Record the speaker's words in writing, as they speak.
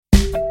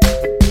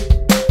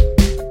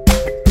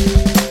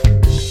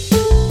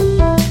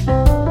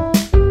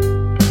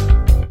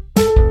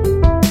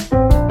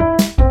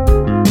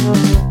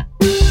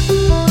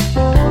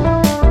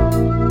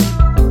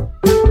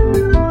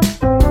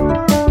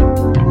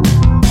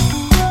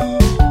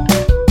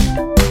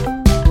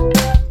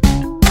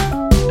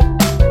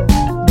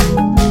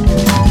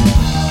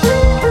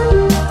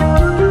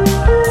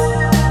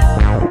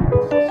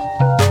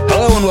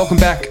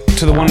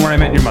to The One Where I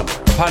Met Your Mother,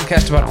 a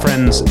podcast about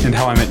friends and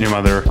how I met your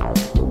mother.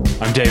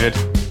 I'm David.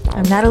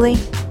 I'm Natalie.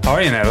 How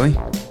are you, Natalie?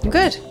 I'm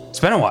good.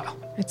 It's been a while.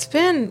 It's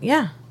been a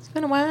while. It's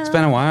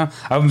been a while.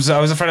 I was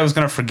afraid I was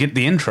going to forget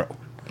the intro.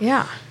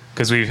 Yeah.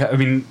 Because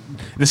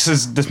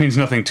this means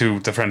nothing to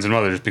the friends and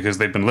mothers because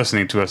they've been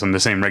listening to us on the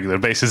same regular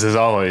basis as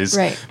always.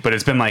 Right. But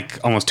it's been like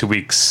almost 2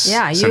 weeks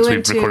since you we've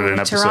went recorded to an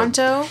episode.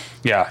 Toronto.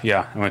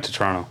 Yeah, I went to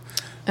Toronto.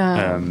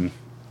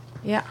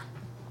 Yeah.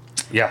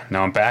 Yeah,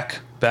 now I'm back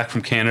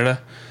from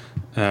Canada.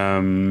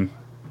 Trying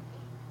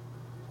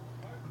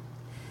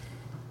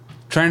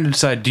to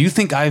decide, do you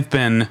think I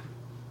think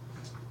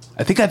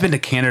I've been to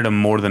Canada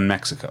more than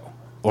Mexico,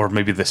 or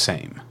maybe the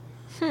same.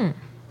 I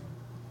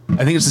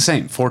think it's the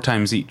same, 4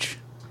 times each.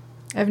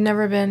 I've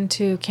never been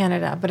to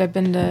Canada, but I've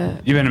been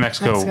to... You've been to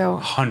Mexico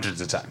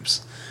hundreds of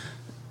times.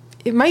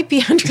 It might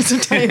be hundreds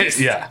of times.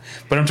 Yeah,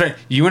 but I'm trying...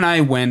 You and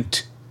I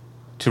went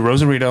to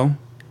Rosarito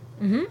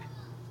a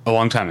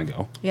long time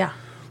ago. Yeah.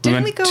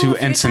 Didn't we go a few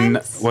Ensenada?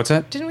 times? What's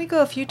that? Didn't we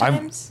go a few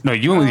times? No,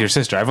 you went with your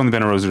sister. I've only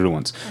been to Rosarito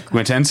once. Okay. We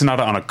went to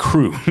Ensenada on a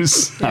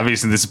cruise. Yeah.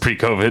 Obviously, this is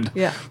pre-COVID.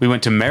 Yeah. We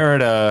went to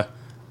Merida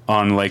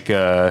on like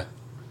a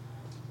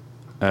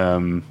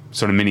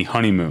sort of mini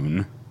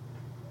honeymoon.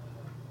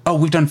 Oh,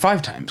 we've done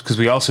 5 times because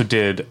we also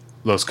did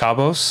Los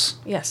Cabos.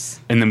 Yes.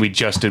 And then we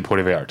just did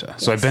Puerto Vallarta.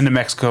 Yes. So I've been to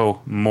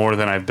Mexico more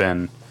than I've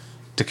been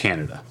to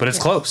Canada. But it's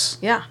close.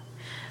 Yeah.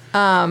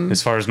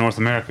 As far as North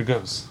America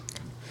goes.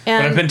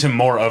 And But I've been to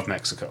more of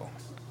Mexico.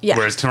 Yeah.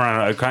 Whereas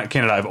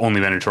Canada, I've only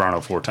been to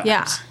Toronto 4 times.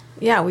 Yeah.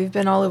 Yeah, we've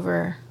been all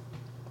over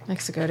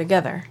Mexico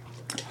together.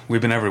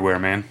 We've been everywhere,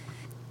 man.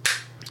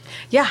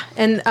 Yeah,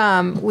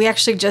 and we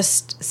actually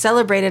just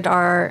celebrated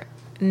our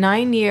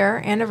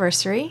 9-year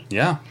anniversary.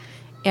 Yeah.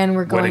 And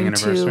we're Wedding going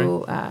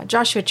to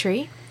Joshua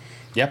Tree.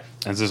 Yep.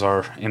 This is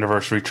our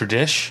anniversary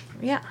tradition.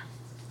 Yeah.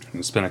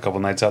 We'll spend a couple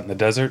nights out in the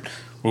desert.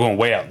 We're going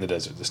way out in the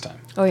desert this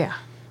time. Oh, yeah.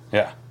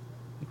 Yeah.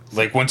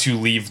 Like, once you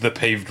leave the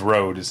paved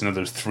road, it's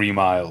another 3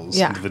 miles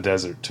into the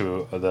desert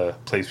to the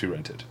place we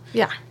rented.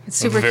 Yeah. It's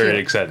super I'm very cute.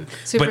 excited.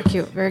 Super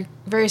cute. Very,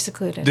 very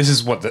secluded. This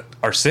is what,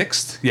 our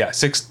 6th? Yeah,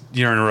 6th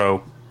year in a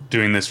row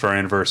doing this for our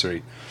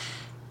anniversary.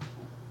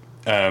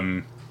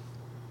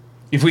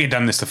 If we had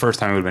done this the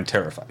first time, I would have been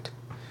terrified.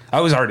 I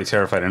was already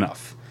terrified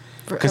enough.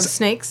 Of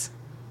snakes?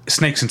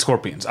 Snakes and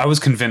scorpions. I was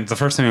convinced, the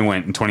first time we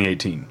went in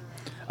 2018,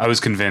 I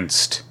was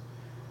convinced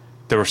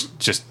there were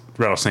just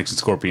rattlesnakes and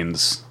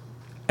scorpions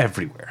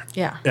everywhere.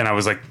 Yeah. And I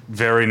was like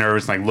very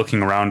nervous, like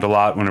looking around a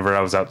lot whenever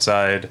I was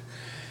outside.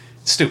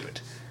 Stupid.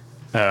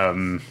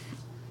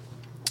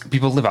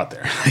 People live out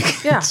there.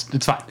 Like, yeah.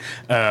 It's fine.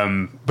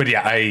 But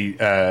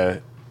yeah,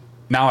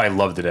 now I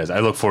love the desert. I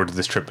look forward to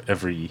this trip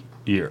every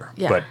year.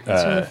 Yeah, but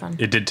it's really fun.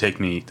 It did take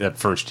me that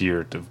first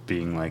year to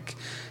being like,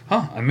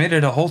 I made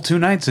it a whole 2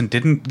 nights and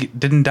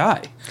didn't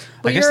die.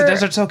 Well, I guess the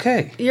desert's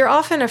okay. You're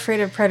often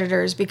afraid of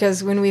predators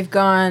because when we've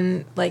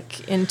gone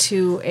like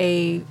into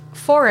a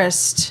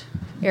forest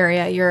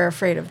area, you're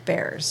afraid of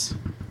bears.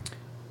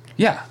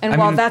 Yeah. And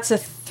while that's a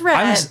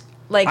threat,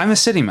 I'm a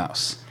city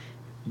mouse.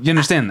 You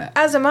understand that?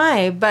 As am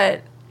I,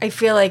 but I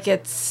feel like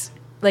it's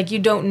like you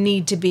don't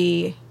need to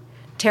be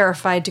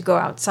terrified to go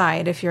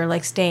outside if you're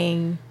like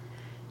staying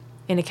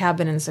in a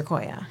cabin in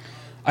Sequoia.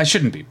 I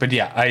shouldn't be, but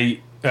yeah,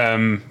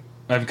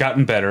 I've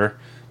gotten better,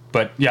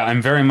 but yeah,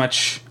 I'm very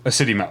much a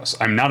city mouse.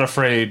 I'm not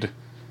afraid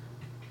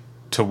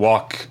to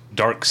walk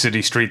dark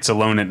city streets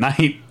alone at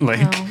night,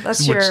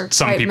 that's your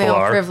some white people male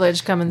are.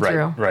 privilege coming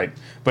through. Right.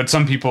 But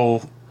some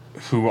people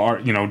who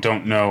aren't,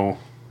 don't know,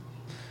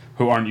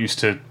 who aren't used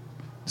to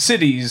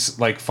cities,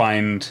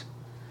 find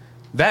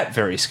that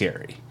very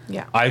scary.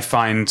 Yeah. I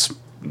find,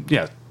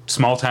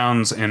 small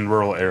towns and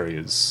rural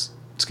areas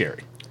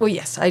scary. Well,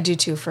 yes, I do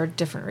too, for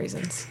different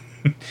reasons.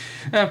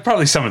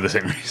 Probably some of the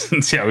same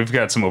reasons. Yeah, we've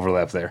got some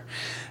overlap there.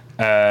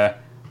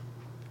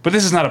 But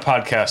this is not a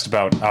podcast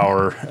about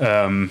our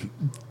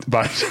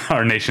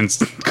nation's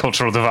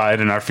cultural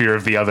divide and our fear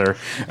of the other.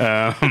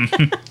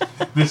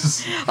 This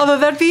is, although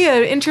that'd be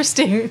an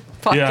interesting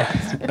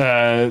podcast.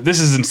 Yeah. This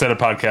is instead a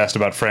podcast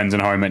about friends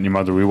and how I met your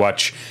mother. We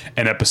watch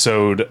an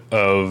episode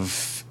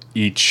of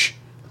each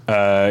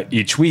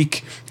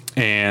week.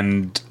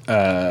 And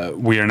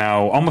we are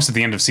now almost at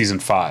the end of season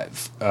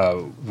 5.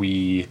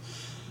 We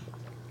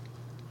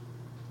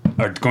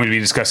are going to be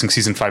discussing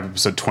season 5,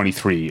 episode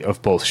 23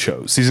 of both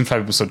shows. Season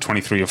 5, episode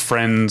 23 of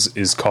Friends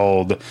is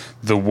called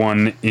The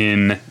One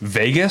in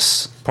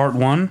Vegas, Part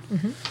 1.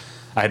 Mm-hmm.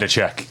 I had to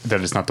check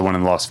that it's not the one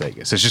in Las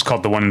Vegas. It's just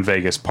called The One in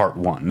Vegas, Part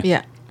 1.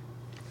 Yeah.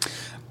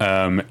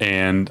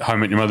 And How I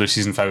Met Your Mother,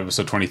 season 5,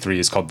 episode 23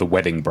 is called The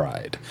Wedding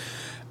Bride.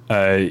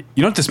 You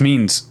know what this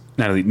means,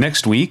 Natalie?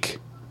 Next week...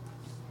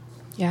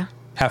 Yeah.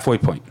 Halfway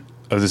point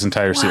of this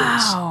entire series.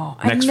 Wow.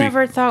 I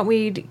never thought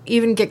we'd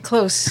even get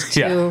close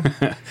to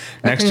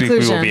Next conclusion.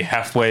 week we will be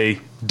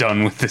halfway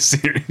done with this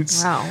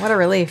series. Wow, what a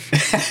relief.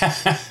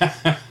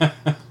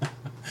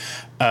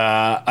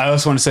 I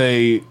also want to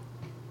say,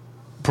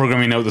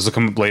 programming note, this will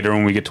come up later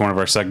when we get to one of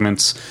our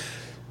segments.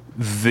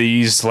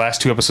 These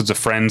last 2 episodes of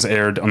Friends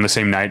aired on the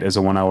same night as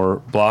a 1-hour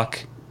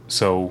block.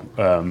 So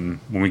when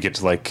we get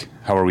to like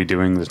how are we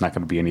doing, there's not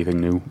going to be anything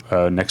new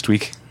next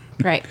week.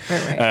 Right.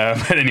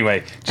 But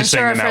anyway, just I'm sure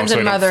saying our it now friends so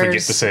and I don't forget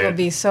mothers to say will it.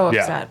 be so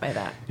Yeah. upset by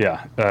that.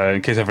 Yeah,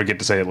 in case I forget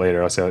to say it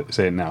later, I'll say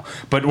it now.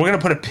 But we're gonna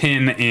put a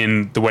pin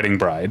in the wedding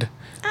bride,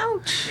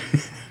 Ouch.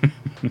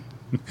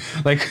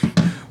 like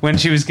when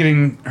she was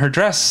getting her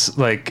dress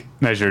like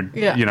measured,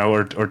 Yeah. you know,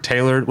 or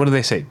tailored. What do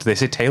they say? Do they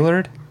say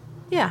tailored?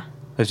 Yeah.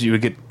 That you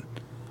would get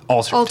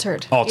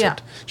altered. Yeah.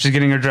 She's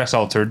getting her dress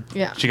altered.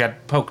 Yeah. She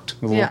got poked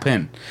with a Yeah. little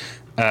pin.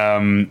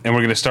 And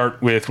we're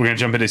gonna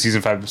jump into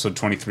season 5, episode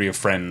 23 of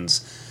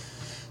Friends.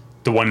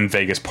 The one in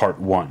Vegas, part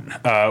 1.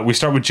 We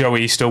start with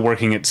Joey still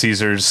working at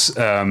Caesars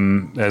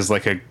as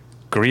like a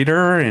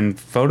greeter and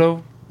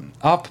photo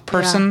op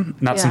person.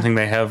 Not Yeah. something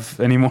they have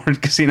anymore in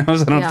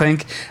casinos, I don't Yeah.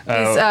 think.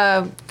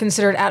 He's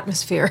considered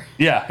atmosphere.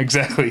 Yeah,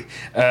 exactly.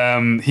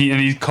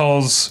 He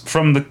calls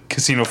from the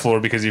casino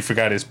floor because he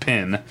forgot his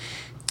pin.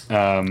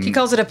 He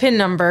calls it a pin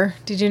number.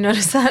 Did you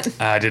notice that?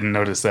 I didn't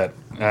notice that.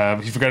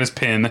 He forgot his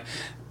pin.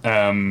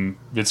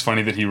 It's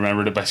funny that he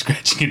remembered it by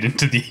scratching it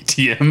into the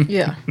ATM.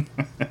 Yeah.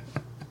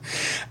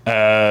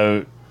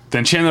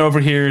 Then Chandler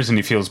overhears and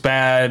he feels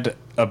bad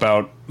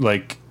about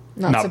like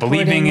not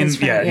believing in his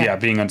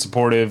friend, being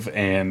unsupportive,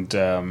 and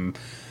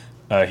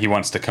he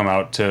wants to come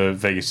out to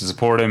Vegas to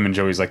support him, and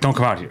Joey's like, don't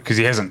come out here, because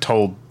he hasn't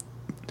told,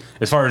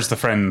 as far as the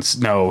friends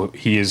know,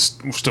 he is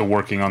still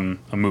working on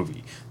a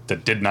movie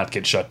that did not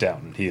get shut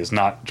down. He is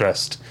not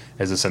dressed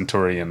as a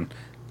Centurion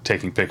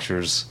taking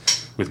pictures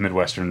with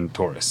Midwestern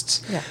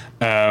tourists.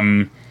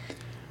 Yeah.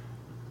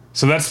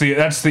 So that's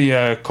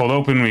the cold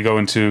open. We go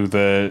into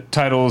the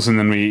titles, and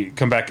then we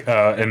come back.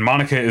 And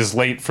Monica is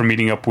late for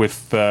meeting up with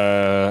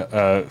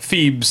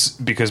Phoebes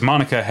because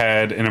Monica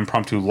had an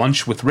impromptu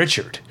lunch with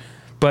Richard,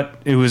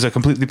 but it was a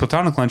completely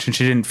platonic lunch, and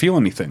she didn't feel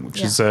anything,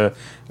 which is a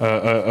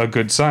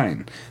good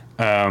sign.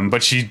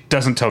 But she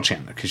doesn't tell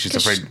Chandler because she's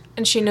afraid.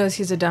 And she knows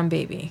he's a dumb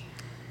baby.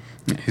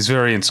 He's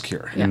very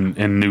insecure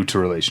and new to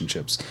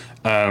relationships.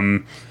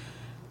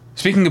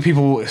 Speaking of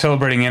people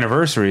celebrating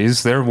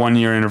anniversaries, their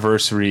 1-year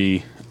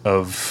anniversary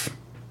of,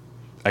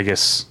 I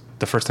guess,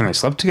 the first time they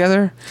slept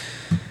together.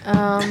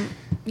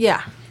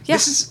 Yeah.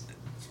 This is,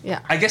 Yeah.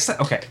 I guess that,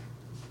 okay.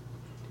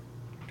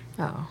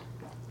 Oh.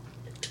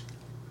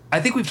 I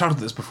think we've talked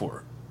about this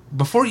before.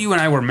 Before you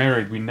and I were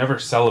married, we never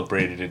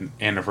celebrated an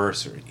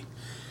anniversary.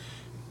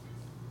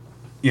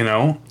 You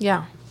know?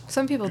 Yeah.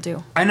 Some people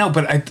do. I know,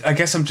 but I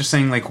guess I'm just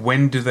saying, like,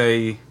 when do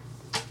they...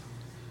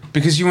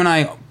 Because you and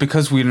I,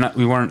 because we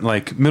weren't,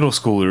 like, middle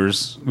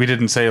schoolers, we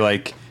didn't say,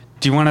 like,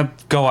 do you want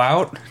to go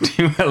out? Do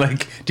you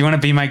want to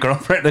be my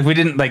girlfriend? Like, we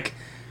didn't, like...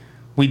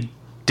 We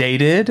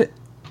dated,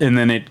 and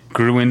then it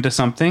grew into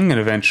something, and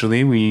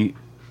eventually we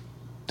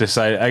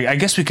decided... I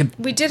guess we could...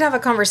 We did have a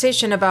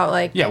conversation about,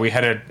 like... Yeah, we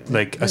had a,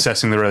 like,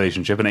 assessing the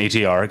relationship, an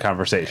ATR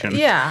conversation.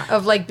 Yeah,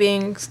 of, like,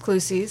 being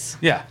exclusives.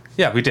 Yeah,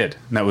 we did.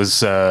 And that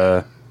was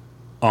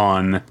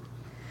on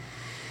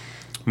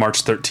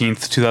March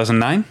 13th,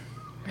 2009.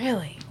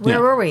 Really?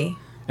 Where were we?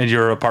 At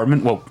your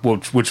apartment,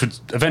 which would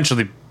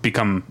eventually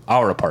become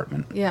our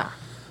apartment. Yeah.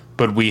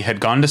 But we had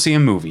gone to see a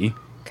movie.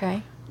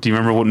 Okay. Do you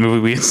remember what movie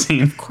we had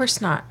seen? Of course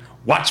not.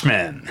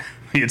 Watchmen.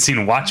 We had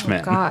seen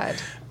Watchmen. Oh, God.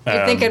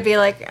 You'd think I'd be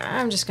like,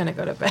 I'm just going to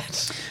go to bed.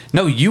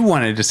 No, you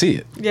wanted to see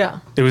it. Yeah.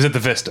 It was at the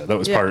Vista. That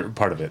was Yeah.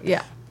 part of it.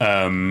 Yeah.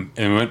 And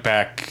we went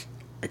back.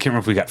 I can't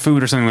remember if we got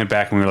food or something. We went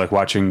back and we were like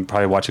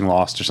probably watching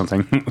Lost or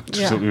something, which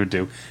is what we would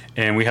do.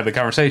 And we had the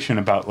conversation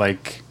about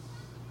like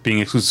being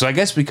exclusive. So I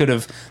guess we could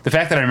have, the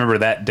fact that I remember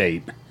that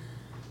date,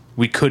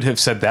 we could have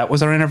said that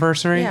was our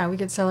anniversary. Yeah, we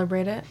could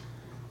celebrate it.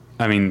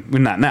 I mean, we're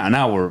not now.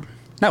 Now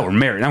we're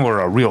married. Now we're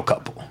a real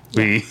couple.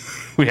 Yeah.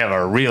 We have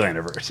our real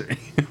anniversary.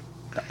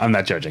 I'm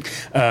not judging.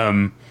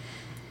 But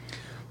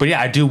yeah,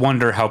 I do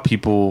wonder how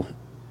people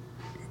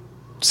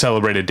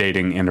celebrate a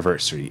dating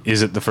anniversary.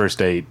 Is it the first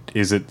date?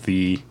 Is it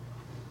the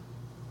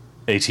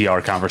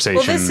ATR conversation?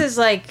 Well, this is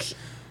like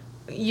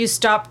you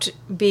stopped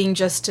being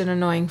just an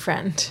annoying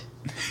friend.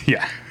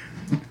 Yeah.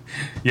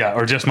 Yeah,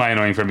 or just my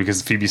annoying friend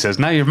because Phoebe says,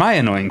 now you're my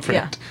annoying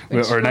friend.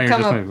 Yeah. Or now you're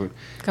just my...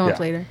 Come up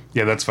later.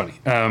 Yeah, that's funny.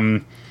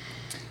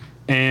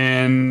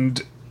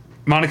 And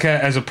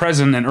Monica, as a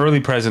present, an early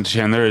present to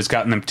Chandler, has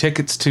gotten them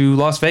tickets to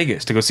Las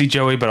Vegas to go see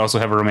Joey, but also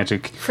have a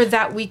romantic... For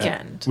that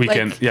weekend.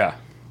 Like, yeah.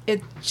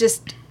 It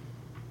just...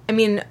 I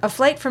mean, a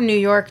flight from New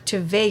York to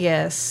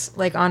Vegas,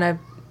 like on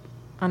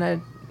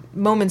a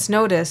moment's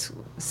notice,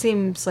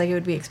 seems like it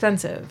would be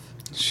expensive.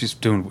 She's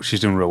doing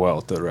real well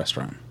at the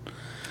restaurant.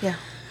 Yeah.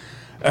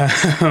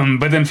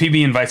 But then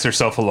Phoebe invites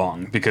herself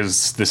along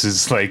because this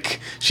is like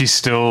she's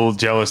still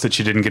jealous that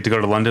she didn't get to go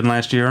to London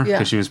last year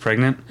because she was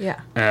pregnant.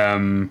 Yeah.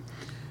 And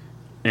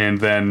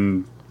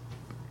then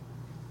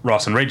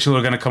Ross and Rachel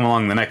are going to come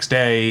along the next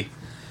day.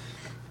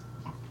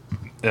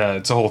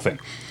 It's a whole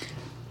thing.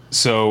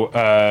 So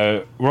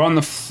we're on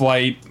the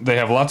flight. They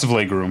have lots of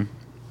legroom.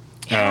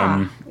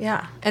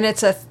 Yeah. And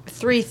it's a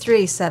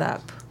 3-3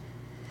 setup.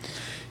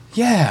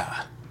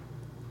 Yeah.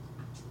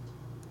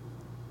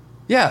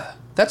 Yeah,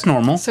 that's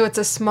normal. So it's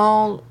a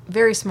small,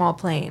 very small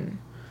plane.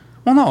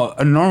 Well, no,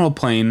 a normal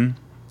plane,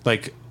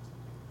 like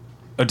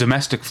a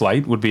domestic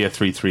flight would be a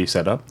 3-3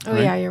 setup. Oh,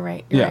 right? yeah, you're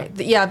right. You're Yeah. right.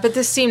 Yeah, but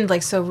this seemed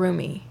like so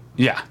roomy.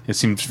 Yeah, it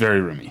seems very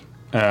roomy.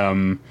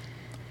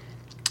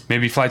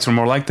 Maybe flights were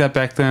more like that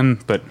back then,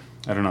 but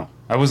I don't know.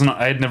 I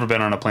had never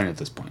been on a plane at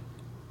this point.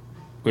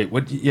 Wait,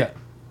 what? Yeah,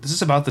 this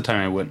is about the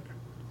time I went.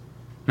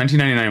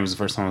 1999 was the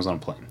first time I was on a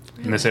plane,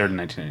 and this aired in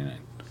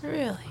 1999.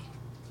 Really?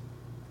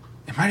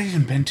 It might have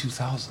even been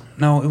 2000.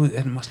 No,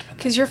 it must have been.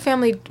 Because your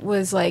family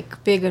was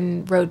like big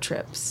on road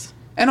trips.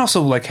 And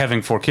also, like,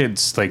 having 4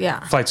 kids, like,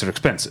 Yeah. flights are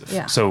expensive.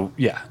 Yeah. So,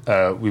 yeah,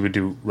 we would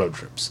do road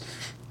trips.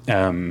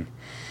 And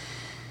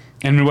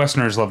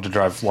Midwesterners love to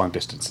drive long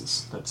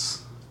distances.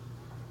 That's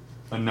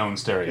a known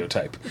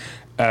stereotype.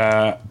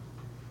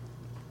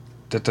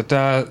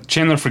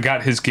 Chandler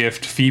forgot his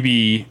gift.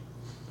 Phoebe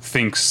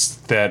thinks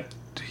that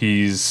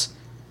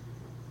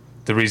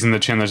the reason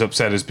that Chandler's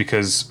upset is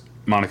because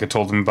Monica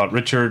told him about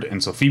Richard,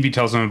 and so Phoebe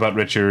tells him about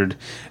Richard,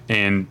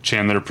 and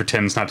Chandler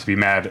pretends not to be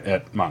mad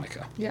at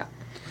Monica. Yeah.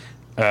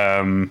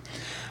 I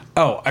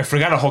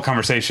forgot a whole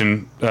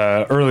conversation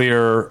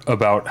earlier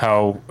about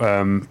how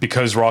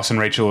because Ross and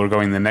Rachel are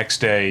going the next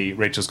day,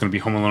 Rachel's going to be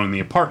home alone in the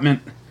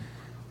apartment,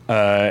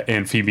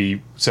 and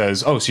Phoebe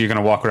says, "Oh, so you're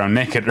going to walk around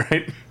naked,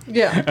 right?"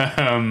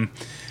 Yeah.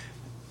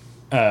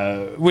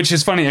 Which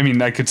is funny. I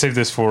mean, I could save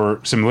this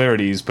for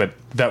similarities, but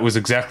that was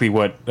exactly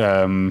what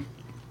Marshall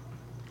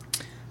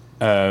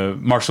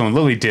and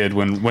Lily did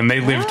when they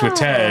lived with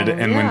Ted,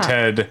 and when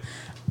Ted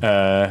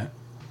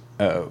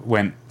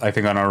went, I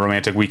think, on a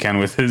romantic weekend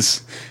with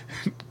his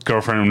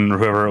girlfriend or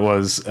whoever it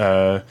was.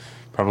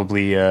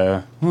 Probably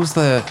what was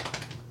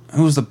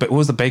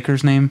the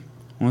baker's name?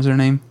 What was her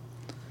name?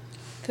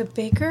 The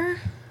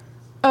baker?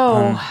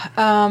 Oh,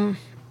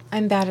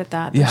 I'm bad at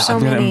that. There's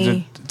so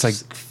many. It's like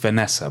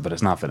Vanessa, but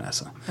it's not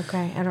Vanessa.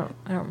 Okay, I don't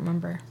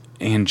remember.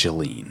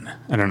 Angeline.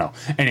 I don't know.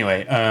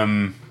 Anyway,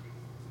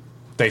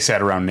 they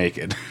sat around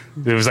naked.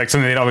 It was like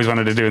something they'd always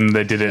wanted to do, and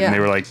they did it, and they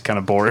were like kind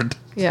of bored.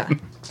 Yeah.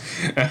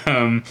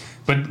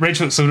 But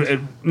Rachel,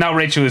 now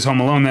Rachel is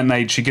home alone that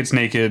night. She gets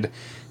naked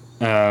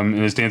and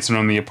is dancing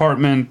around the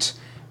apartment.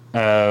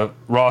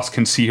 Ross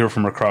can see her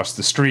from across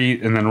the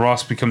street, and then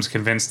Ross becomes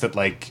convinced that,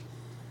 like,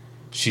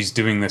 she's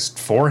doing this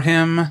for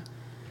him.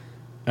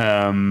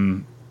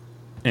 And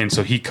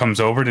so he comes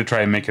over to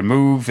try and make a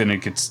move, and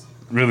it gets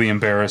really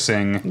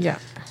embarrassing. Yeah.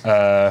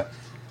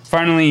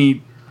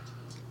 Finally,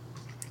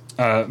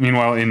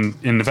 meanwhile, in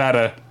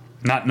Nevada,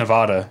 not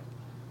Nevada,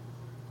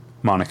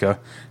 Monica,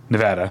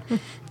 Nevada.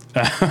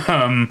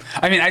 I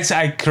mean,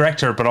 I correct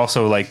her, but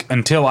also, like,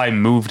 until I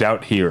moved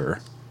out here,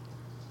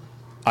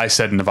 I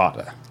said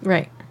Nevada.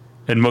 Right.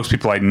 And most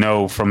people I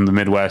know from the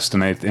Midwest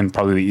and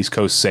probably the East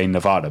Coast say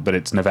Nevada, but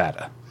it's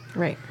Nevada.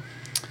 Right.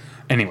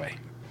 Anyway,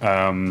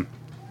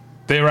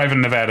 they arrive in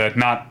Nevada,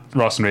 not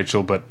Ross and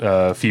Rachel,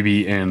 but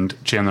Phoebe and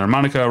Chandler and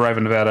Monica arrive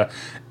in Nevada,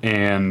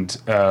 and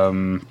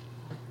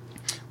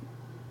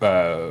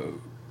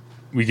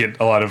we get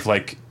a lot of,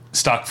 like,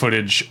 stock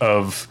footage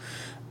of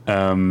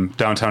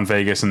downtown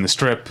Vegas and the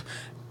Strip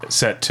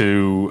set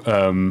to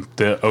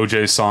the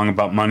OJ song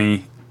about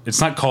money. It's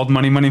not called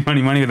Money, Money,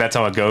 Money, Money, but that's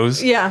how it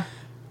goes. Yeah.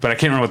 But I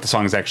can't remember what the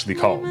song is actually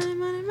called. Money,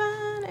 money,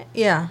 money.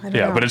 Yeah, I don't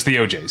know. But it's the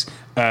OJs.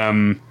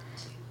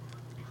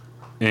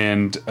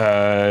 And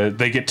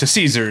they get to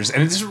Caesars,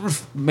 and it just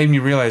made me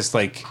realize,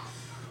 like,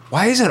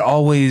 why is it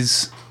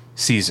always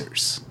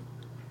Caesars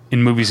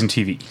in movies and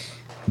TV?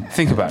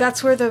 Think about it.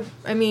 That's where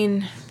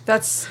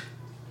that's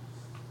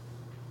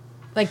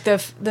like the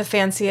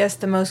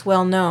fanciest, the most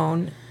well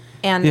known,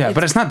 and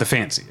but it's not the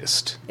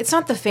fanciest. It's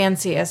not the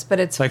fanciest, but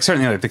it's Like,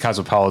 certainly, like, the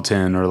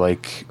Cosmopolitan or,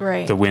 like,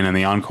 Right. the Wynn and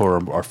the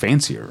Encore are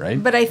fancier,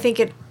 right? But I think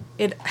it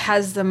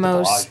has the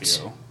most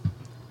Bellagio.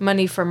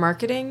 money for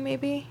marketing,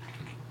 maybe.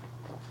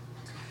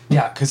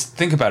 Yeah, because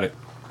think about it.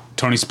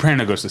 Tony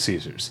Soprano goes to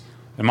Caesars.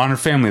 In Modern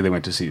Family, they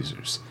went to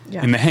Caesars.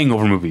 Yeah. In the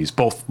Hangover movies,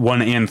 both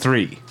 1 and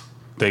 3,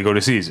 they go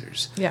to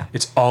Caesars. Yeah.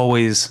 It's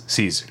always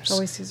Caesars.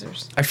 Always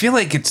Caesars. I feel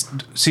like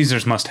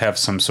Caesars must have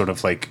some sort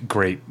of, like,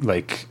 great,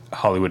 like,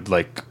 Hollywood,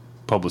 like,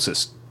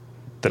 publicist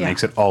that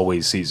makes it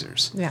always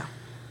Caesars. Yeah.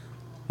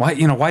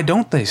 Why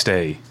don't they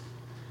stay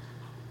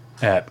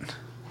at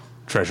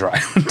Treasure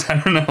Island? I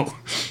don't know.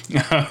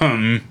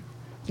 Yeah.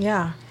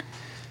 Yeah,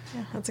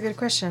 that's a good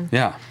question.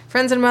 Yeah.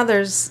 Friends and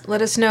mothers,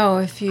 let us know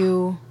if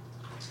you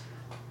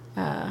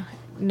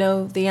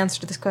know the answer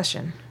to this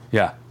question.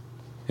 Yeah.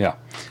 Yeah.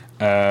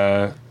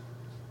 Blah,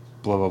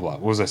 blah, blah.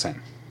 What was I saying?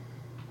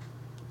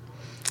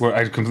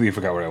 I completely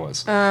forgot where I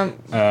was.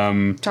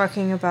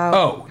 Talking about...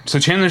 Oh, so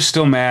Chandler's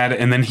still mad,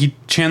 and then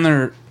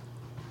Chandler,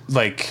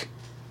 like,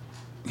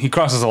 he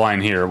crosses a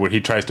line here where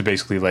he tries to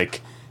basically,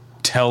 like,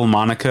 tell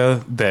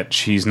Monica that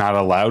she's not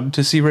allowed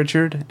to see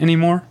Richard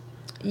anymore.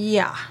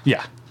 Yeah.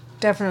 Yeah.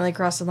 Definitely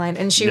crossed the line.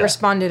 And she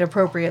responded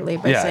appropriately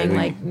by saying,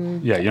 like,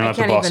 you're not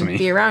the boss of me. I can't even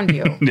be around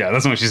you. Yeah,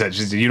 that's what she said.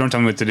 She said, you don't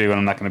tell me what to do, and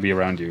I'm not going to be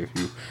around you if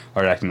you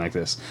are acting like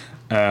this.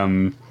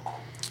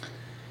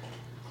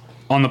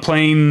 On the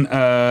plane,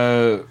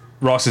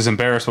 Ross is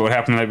embarrassed by what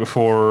happened the night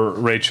before.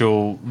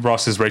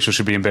 Ross says Rachel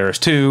should be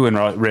embarrassed too, and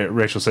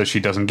Rachel says she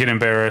doesn't get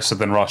embarrassed. So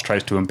then Ross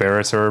tries to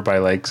embarrass her by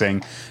like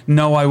saying,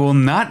 "No, I will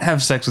not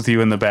have sex with you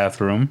in the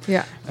bathroom."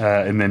 Yeah.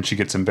 And then she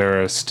gets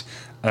embarrassed.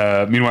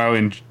 Meanwhile,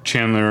 in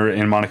Chandler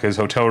and Monica's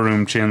hotel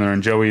room, Chandler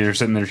and Joey are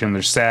sitting there.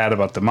 Chandler's sad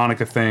about the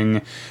Monica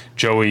thing.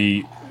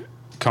 Joey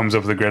comes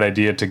up with a great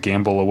idea to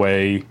gamble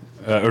away,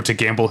 or to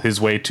gamble his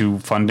way to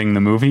funding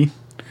the movie.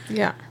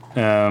 Yeah.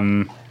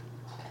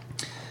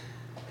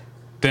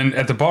 Then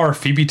at the bar,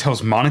 Phoebe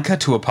tells Monica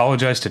to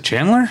apologize to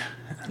Chandler.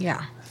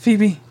 Yeah.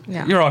 Phoebe,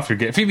 Yeah. you're off your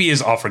game. Phoebe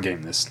is off her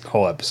game this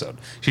whole episode.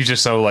 She's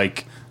just so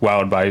like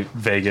wowed by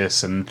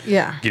Vegas and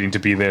Yeah. getting to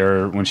be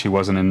there when she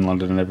wasn't in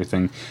London and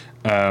everything.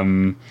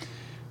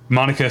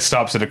 Monica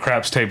stops at a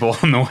craps table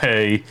on the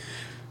way.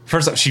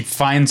 First off, she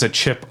finds a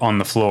chip on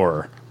the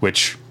floor,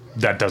 which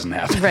that doesn't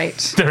happen.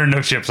 Right. There are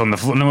no chips on the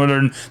floor.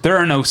 No, there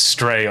are no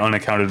stray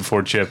unaccounted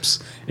for chips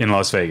in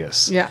Las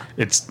Vegas. Yeah.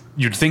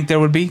 You'd think there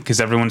would be because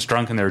everyone's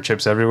drunk and there are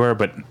chips everywhere,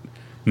 but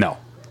no.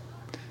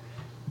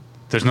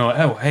 There's no,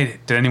 oh, hey,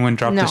 did anyone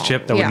drop this No,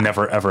 chip? That yeah. would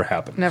never, ever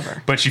happen.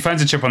 Never. But she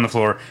finds a chip on the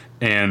floor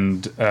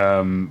and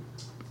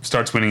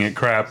starts winning at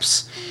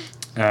craps.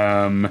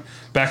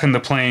 Back on the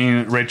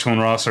plane, Rachel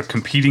and Ross are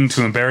competing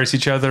to embarrass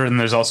each other, and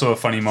there's also a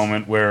funny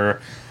moment where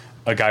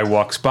a guy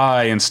walks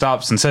by and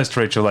stops and says to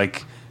Rachel,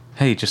 like,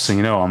 "Hey, just so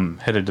you know, I'm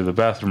headed to the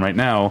bathroom right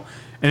now."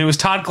 And it was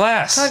Todd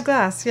Glass. Todd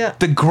Glass, yeah.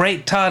 The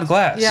great Todd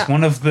Glass. Yeah.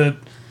 One of the,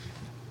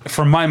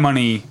 for my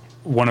money,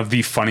 one of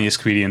the funniest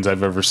comedians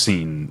I've ever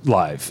seen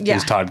live Yeah.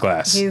 is Todd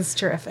Glass. He's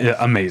terrific. Yeah,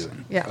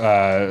 amazing.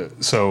 Yeah.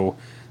 So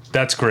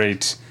that's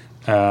great.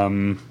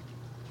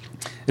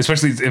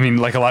 Especially, I mean,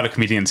 like a lot of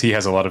comedians, he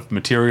has a lot of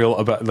material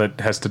about that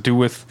has to do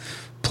with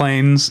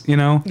planes, you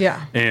know?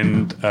 Yeah.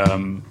 And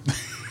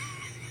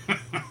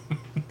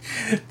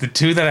the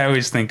two that I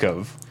always think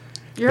of.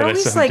 You're that I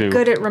always saw him like do-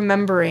 good at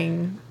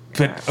remembering.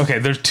 But okay,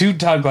 there's two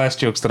Todd Glass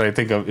jokes that I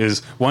think of.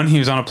 Is one, he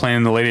was on a plane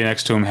and the lady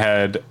next to him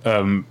had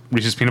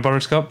Reese's peanut butter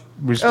cups,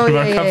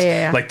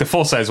 Yeah. like the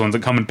full size ones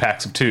that come in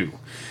packs of 2.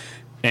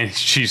 And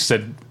she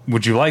said,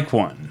 "Would you like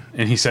one?"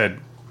 And he said,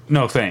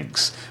 "No,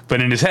 thanks."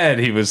 But in his head,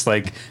 he was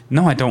like,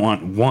 "No, I don't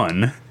want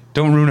one.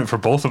 Don't ruin it for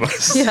both of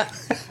us." Yeah.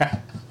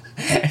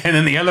 And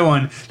then the other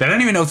one, that I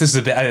don't even know if this is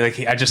a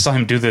bit. I just saw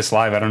him do this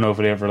live. I don't know if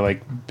it ever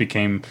like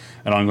became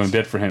an ongoing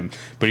bit for him.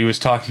 But he was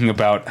talking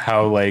about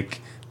how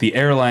like the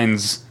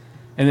airlines.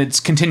 And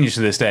it continues to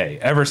this day.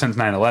 Ever since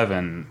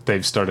 9/11,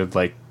 they've started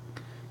like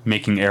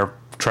making air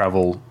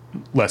travel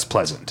less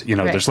pleasant. You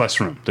know, Right. there's less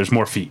room, there's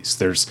more fees,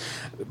 there's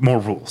more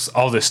rules,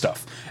 all this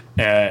stuff.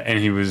 And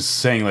he was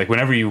saying like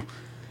whenever you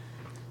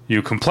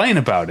complain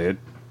about it,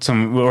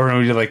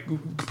 or you like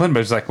complain about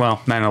it, it's like,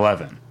 well,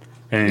 9/11.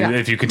 And Yeah.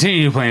 if you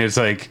continue to complain, it's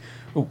like,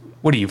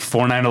 what are you,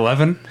 for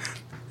 9/11?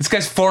 This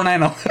guy's for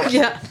 9/11.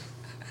 Yeah.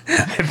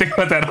 I think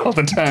about that all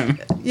the time.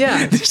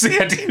 Yeah. Just the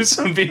idea of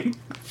someone being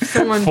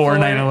Someone for for-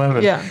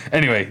 9/11. yeah.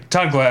 Anyway,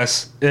 Todd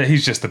Glass,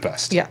 he's just the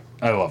best. Yeah.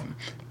 I love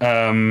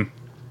him.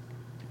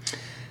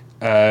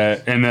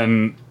 And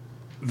then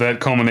that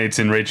culminates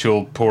in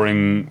Rachel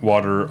pouring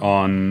water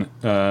on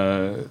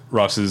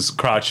Ross's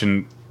crotch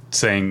and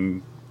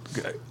saying,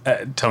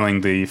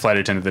 telling the flight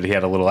attendant that he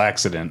had a little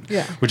accident.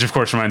 Yeah. Which, of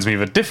course, reminds me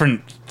of a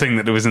different thing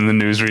that was in the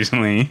news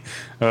recently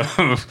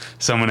of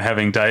someone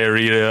having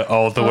diarrhea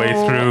all the way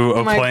Oh, through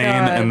a my plane,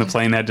 God. and the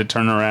plane had to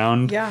turn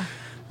around. Yeah.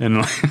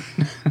 And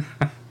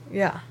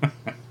Yeah.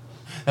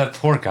 that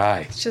poor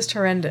guy. It's just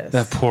horrendous.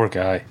 That poor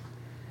guy.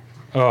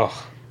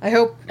 Oh. I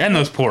hope And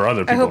those poor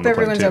other people. I hope on the plane,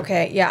 everyone's too.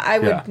 okay. Yeah, I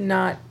would Yeah.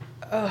 not.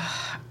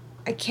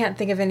 I can't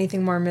think of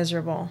anything more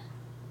miserable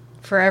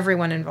for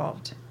everyone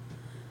involved.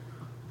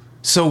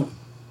 So,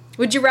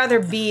 Would you rather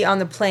be on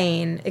the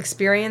plane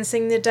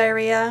experiencing the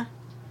diarrhea,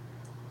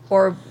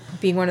 or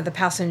being one of the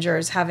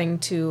passengers having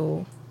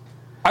to?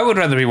 I would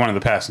rather be one of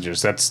the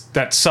passengers.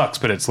 That sucks,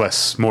 but it's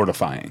less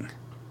mortifying.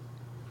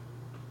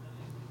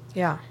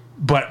 Yeah.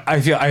 But I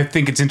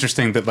think it's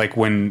interesting that like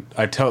when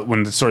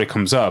the story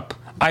comes up,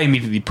 I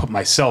immediately put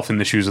myself in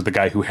the shoes of the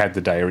guy who had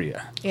the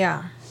diarrhea,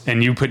 Yeah.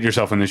 and you put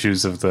yourself in the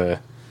shoes of the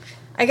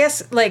I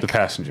guess like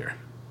passenger.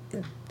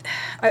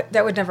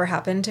 that would never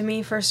happen to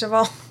me. First of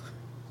all,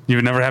 You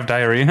would never have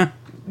diarrhea.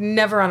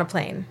 never on a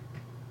plane.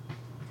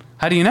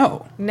 How do you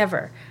know?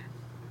 Never.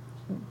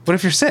 What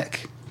if you're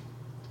sick?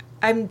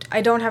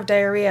 I don't have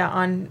diarrhea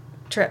on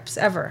trips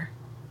ever.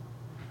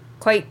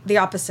 Quite the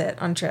opposite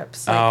on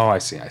trips. Like, Oh, I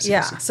see.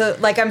 yeah. So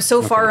like I'm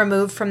so far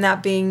removed from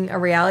that being a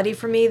reality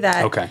for me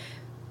that Okay.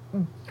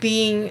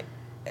 being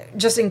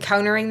just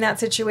encountering that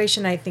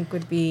situation I think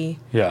would be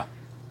Yeah.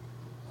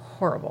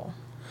 horrible.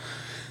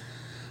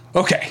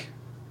 Okay.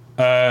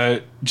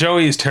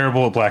 Joey is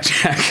terrible at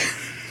blackjack.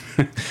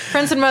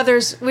 Friends and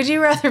mothers, would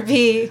you rather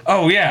be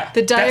Oh yeah,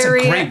 the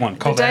diarrhea, That's a great one. the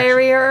Call to action.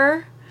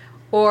 diarrhea,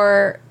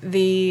 or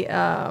the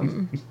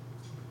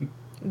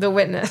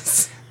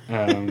witness?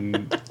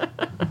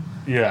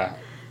 Yeah.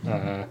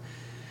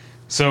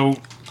 So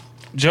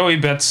Joey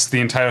bets the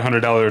entire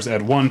 $100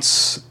 at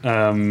once,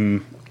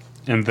 and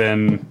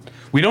then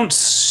we don't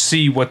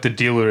see what the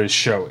dealer is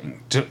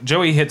showing.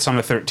 Joey hits on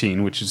a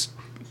 13, which is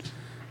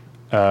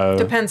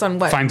depends on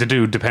what fine to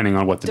do depending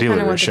on what the depending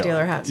dealer on is what the showing.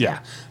 dealer has. Yeah.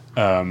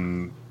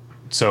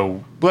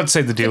 So let's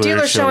say the dealer The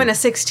dealer's is showing a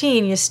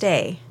 16, you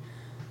stay.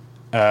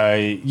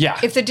 yeah.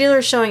 If the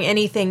dealer's showing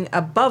anything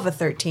above a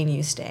 13,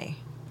 you stay.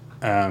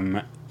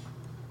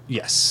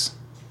 Yes.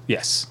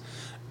 Yes.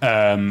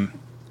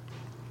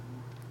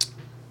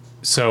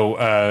 So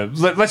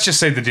let's just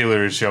say the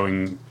dealer is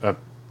showing a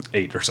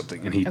 8 or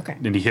something, and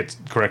he hits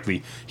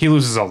correctly. He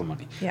loses all the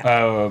money.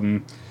 Yeah.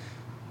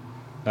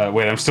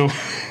 Wait, I'm still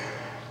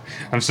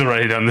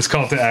writing down this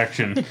call to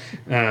action.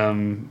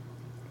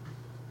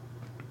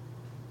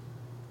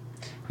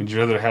 Would you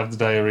rather have the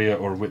diarrhea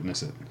or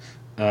witness it?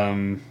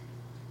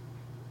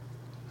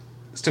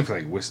 Still feel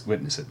like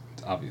witness it,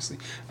 obviously.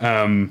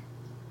 You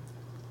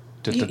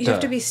have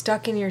to be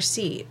stuck in your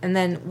seat, and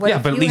then what? Yeah,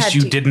 if but at you least had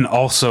you to, didn't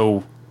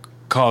also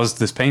cause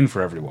this pain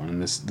for everyone.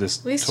 And this At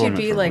least you'd tournament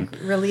be for like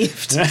everyone.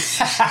 relieved.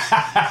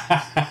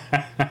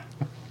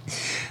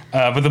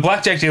 But the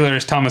blackjack dealer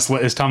is Tom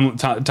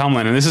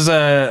Lennon. This is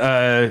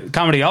a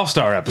comedy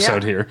all-star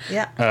episode here.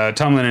 Yeah.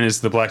 Tom Lennon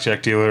is the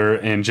blackjack dealer,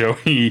 and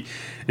Joey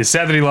is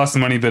sad that he lost the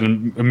money, but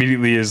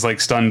immediately is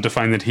like stunned to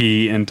find that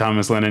he and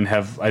Thomas Lennon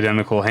have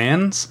identical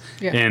hands.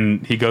 Yeah.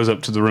 And he goes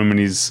up to the room and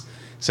he's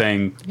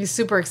saying He's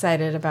super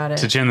excited about it.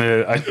 to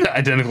Chandler,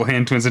 identical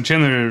hand twins, and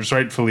Chandler is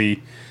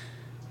rightfully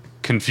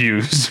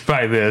confused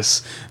by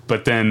this,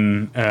 but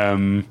then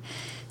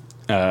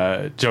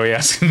Joey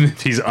asks him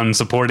if he's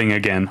unsupporting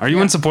again. Are you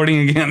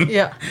unsupporting again?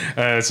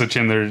 Yeah. So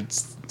Chandler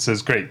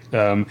says, great.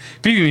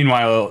 Phoebe,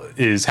 meanwhile,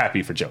 is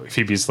happy for Joey.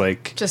 Phoebe's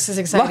like, Just as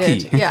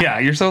excited. lucky. Yeah.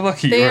 You're so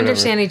lucky. They or whatever.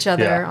 understand each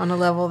other Yeah. on a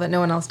level that no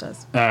one else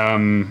does.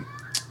 And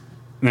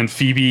then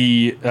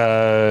Phoebe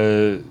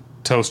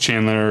tells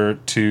Chandler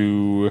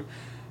to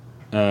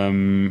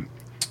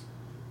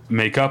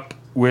make up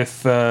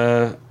with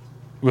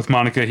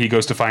Monica. He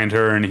goes to find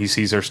her, and he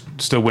sees her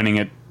still winning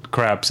at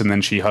craps, and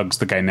then she hugs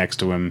the guy next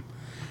to him.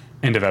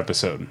 End of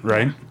episode,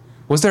 right?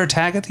 Was there a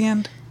tag at the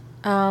end?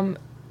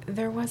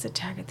 There was a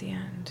tag at the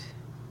end.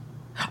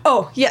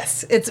 Oh,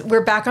 yes.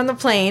 We're back on the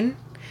plane.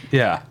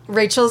 Yeah.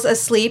 Rachel's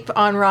asleep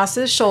on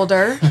Ross's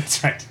shoulder.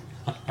 That's right.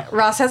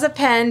 Ross has a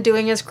pen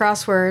doing his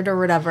crossword or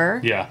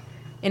whatever. Yeah.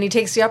 And he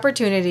takes the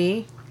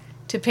opportunity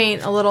to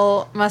paint a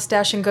little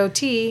mustache and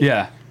goatee.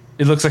 Yeah.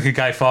 It looks like a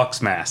Guy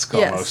Fawkes mask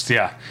Yes. almost.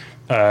 Yeah.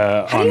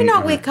 How do you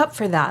not wake up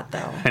for that,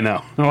 though? I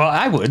know. Well,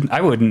 I would.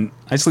 I wouldn't.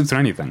 I sleep through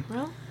anything.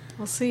 Well,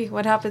 we'll see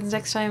what happens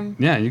next time.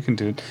 Yeah, you can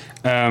do it.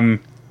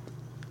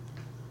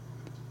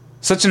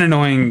 Such an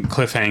annoying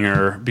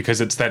cliffhanger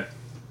because it's that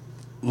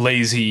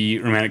lazy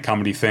romantic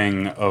comedy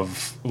thing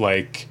of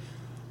like,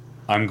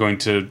 I'm going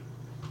to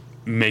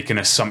make an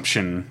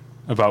assumption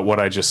about what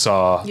I just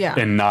saw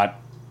and not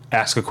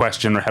ask a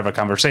question or have a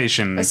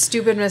conversation. A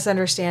stupid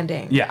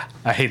misunderstanding. Yeah,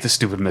 I hate the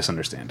stupid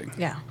misunderstanding.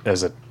 Yeah.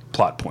 As a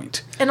plot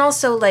point. And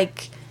also,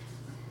 like,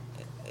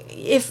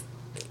 if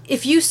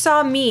you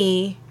saw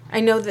me, I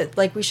know that,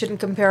 like, we shouldn't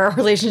compare our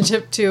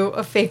relationship to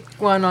a fake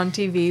one on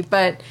TV,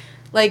 but,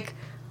 like,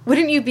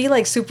 wouldn't you be,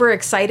 like, super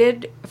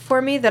excited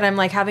for me that I'm,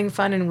 like, having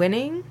fun and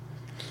winning?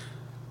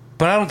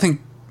 But I don't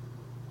think...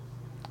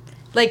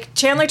 Like,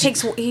 Chandler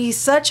he's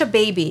such a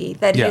baby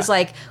that Yeah. he's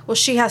like, well,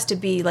 she has to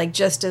be, like,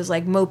 just as,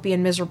 like, mopey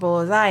and miserable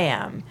as I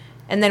am.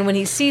 And then when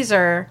he sees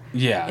her,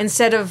 Yeah.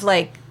 instead of,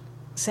 like,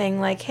 saying,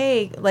 like,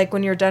 hey, like,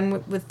 when you're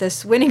done with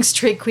this winning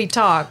streak, we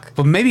talk.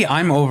 But maybe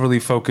I'm overly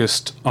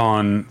focused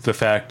on the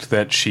fact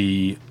that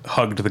she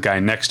hugged the guy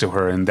next to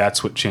her, and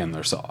that's what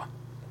Chandler saw.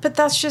 But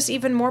that's just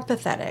even more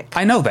pathetic.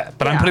 I know that,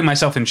 but I'm Yeah. putting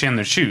myself in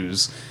Chandler's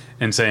shoes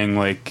and saying,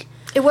 like...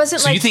 It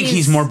wasn't So like you think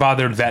he's more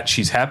bothered that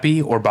she's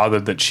happy or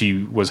bothered that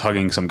she was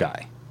hugging some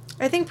guy?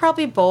 I think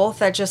probably both.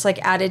 That just, like,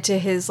 added to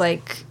his,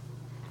 like,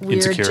 weird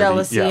Insecurity,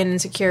 jealousy yeah. and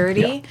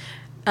insecurity.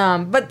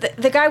 But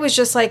the guy was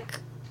just, like,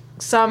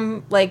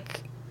 some,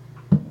 like,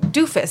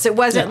 doofus. It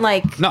wasn't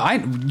like... No,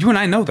 you and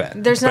I know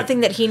that. There's but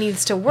nothing that he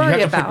needs to you worry have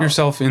to about. put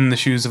yourself in the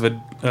shoes of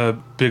a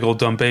big old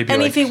dumb baby.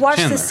 And like if he watched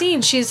Chandler. the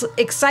scene, she's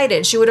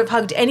excited. She would have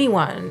hugged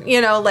anyone.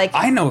 You know, like...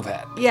 I know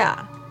that.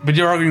 Yeah. But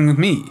you're arguing with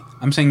me.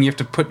 I'm saying you have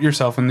to put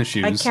yourself in the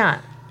shoes. I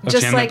can't. Of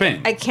Just Chandler like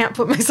Bing. I can't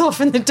put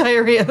myself in the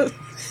diarrhea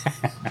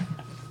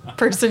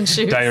person's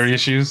shoes. Diarrhea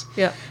shoes.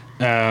 Yeah.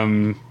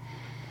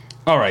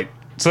 All right.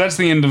 So that's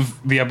the end of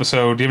the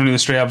episode. Do you have any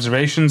stray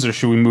observations, or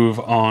should we move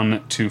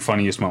on to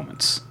funniest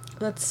moments?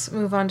 Let's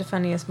move on to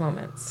funniest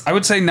moments. I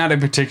would say not a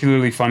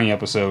particularly funny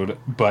episode,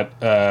 but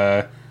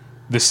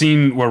the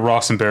scene where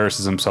Ross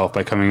embarrasses himself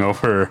by coming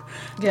over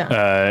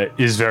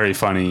is very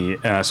funny.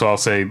 So I'll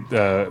say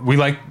we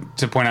like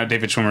to point out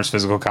David Schwimmer's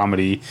physical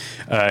comedy.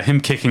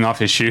 Him kicking off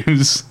his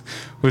shoes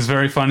was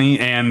very funny,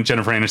 and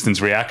Jennifer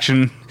Aniston's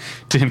reaction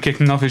to him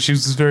kicking off his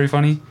shoes was very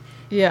funny.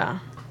 Yeah.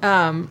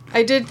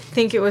 I did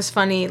think it was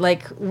funny,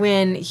 like,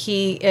 when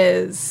he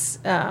is,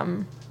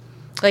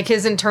 like,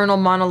 his internal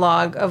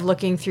monologue of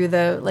looking through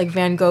the, like,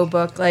 Van Gogh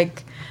book,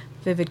 like,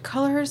 vivid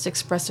colors,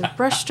 expressive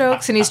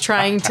brushstrokes, and he's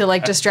trying to,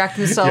 like, distract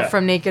himself Yeah.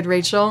 from naked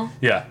Rachel.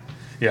 Yeah,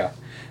 yeah.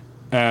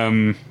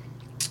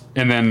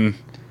 And then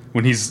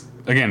when he's,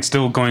 again,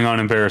 still going on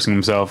embarrassing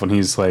himself, and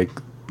he's like,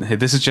 hey,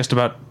 this is just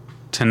about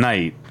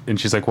tonight. And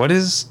she's like, what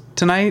is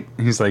tonight?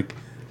 And he's like,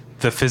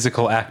 the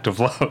physical act of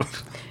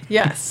love.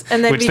 Yes.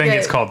 And then Which then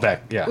gets called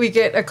back. Yeah. We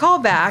get a call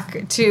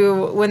back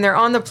to when they're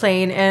on the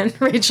plane, and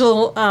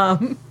Rachel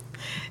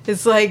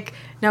is like,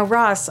 now,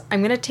 Ross, I'm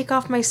going to take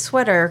off my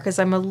sweater because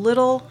I'm a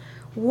little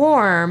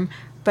warm,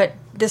 but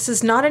this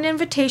is not an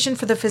invitation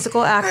for the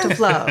physical act of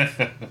love.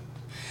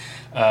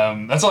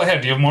 That's all I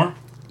had. Do you have more?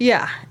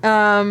 Yeah.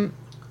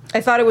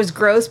 I thought it was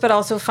gross, but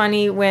also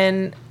funny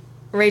when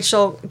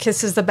Rachel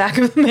kisses the back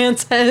of the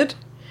man's head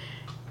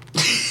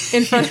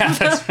in front of him.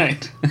 That's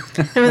right.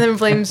 And then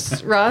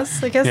blames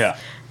Ross, I guess. Yeah.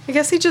 I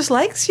guess he just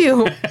likes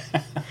you.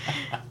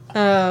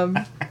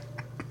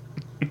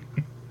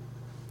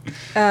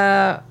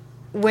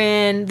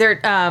 When they're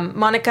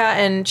Monica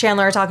and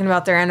Chandler are talking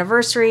about their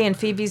anniversary, and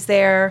Phoebe's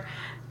there,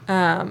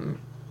 and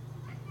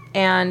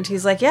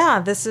he's like,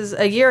 yeah, this is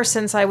a year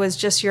since I was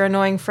just your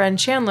annoying friend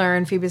Chandler.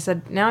 And Phoebe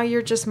said, now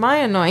you're just my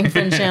annoying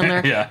friend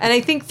Chandler. Yeah. And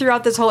I think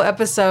throughout this whole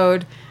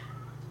episode,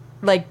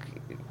 like,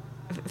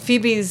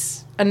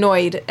 Phoebe's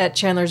annoyed at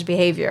Chandler's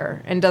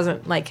behavior and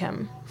doesn't like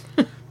him.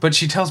 But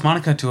she tells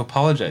Monica to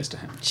apologize to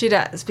him. She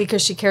does,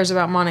 because she cares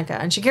about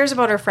Monica, and she cares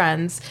about her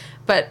friends,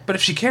 but But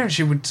if she cared,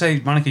 she would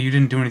say, Monica, you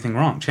didn't do anything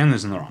wrong.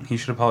 Chandler's in the wrong. He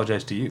should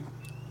apologize to you.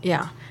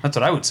 yeah. That's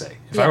what I would say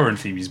if I were in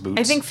Phoebe's boots.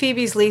 I think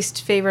Phoebe's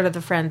least favorite of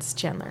the friends,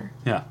 Chandler.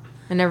 Yeah.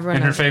 And everyone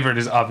And her knows it. favorite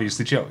is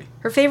obviously Joey.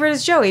 Her favorite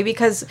is Joey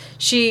because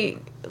she,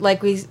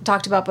 like we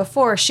talked about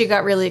before, she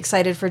got really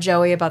excited for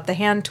Joey about the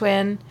hand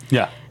twin.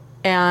 Yeah.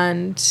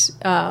 And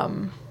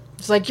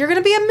it's like, you're going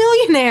to be a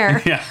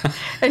millionaire. Yeah.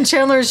 And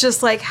Chandler's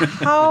just like,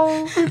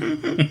 how?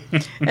 And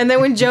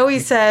then when Joey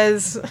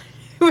says,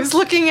 it was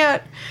like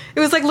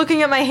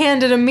looking at my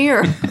hand in a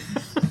mirror.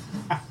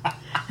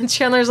 And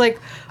Chandler's like,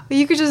 well,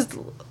 you could just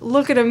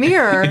look at a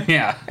mirror.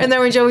 Yeah. And then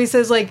when Joey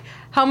says, like,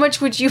 how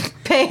much would you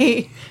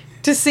pay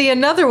to see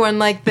another one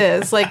like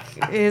this? Like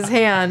his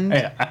hand.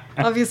 Yeah.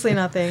 Obviously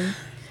nothing.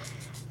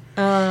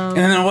 And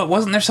then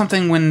wasn't there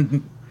something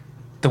when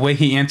the way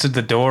he answered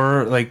the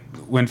door, like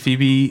when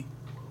Phoebe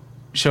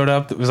showed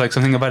up, it was like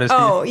something about his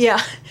Oh, hand?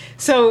 yeah.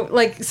 So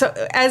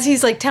as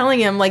he's like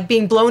telling him, like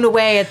being blown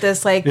away at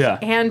this like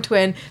hand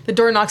twin, the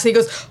door knocks and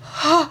he goes,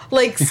 oh,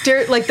 like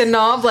stare, like the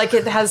knob, like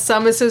it has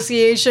some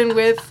association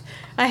with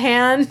a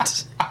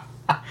hand.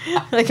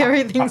 Like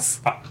everything's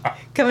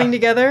coming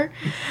together.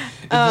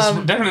 This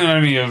definitely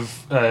reminded me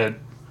of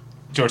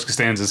George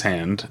Costanza's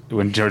hand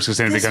when George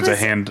Costanza becomes a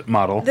hand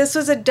model. This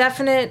was a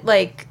definite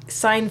like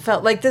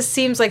Seinfeld. Like this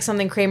seems like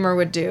something Kramer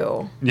would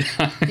do.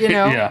 Yeah. You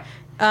know? Yeah.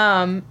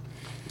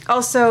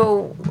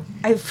 Also,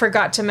 I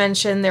forgot to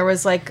mention there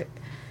was like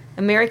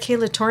a Mary Kay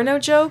Letourneau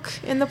joke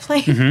in the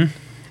plane. Mm-hmm.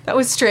 That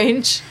was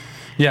strange.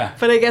 Yeah.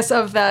 But I guess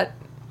of that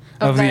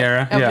Of the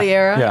era. Of the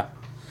era.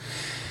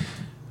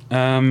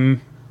 Yeah.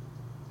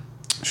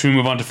 Should we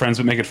move on to Friends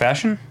But Make It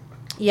Fashion?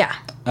 Yeah.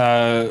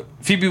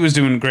 Phoebe was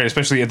doing great,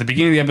 especially at the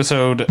beginning of the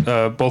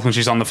episode, both when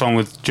she's on the phone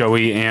with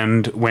Joey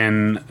and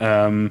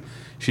when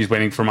she's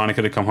waiting for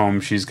Monica to come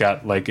home. She's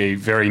got like a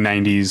very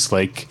 90s,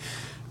 like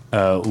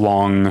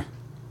long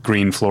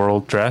green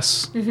floral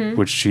dress,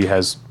 which she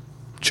has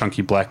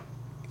chunky black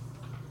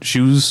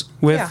shoes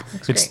with. Yeah,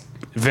 looks it's great.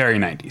 very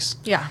 90s.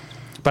 Yeah.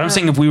 But I'm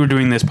saying if we were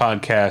doing this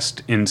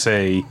podcast in,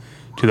 say,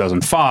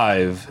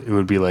 2005, it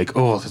would be like,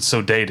 oh, that's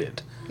so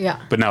dated. Yeah.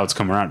 But now it's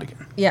come around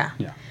again. Yeah.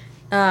 Yeah.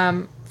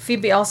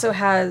 Phoebe also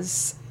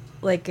has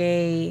like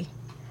she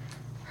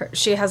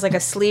has like a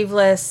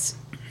sleeveless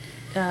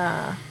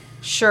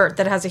shirt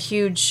that has a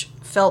huge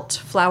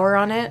felt flower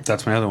on it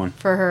That's my other one.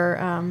 for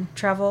her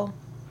travel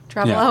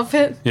Yeah.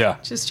 outfit. Yeah.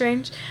 Which is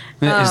strange.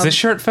 Is this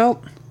shirt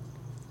felt?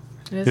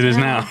 It It is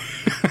now.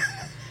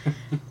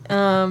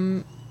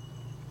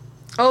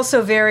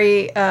 Also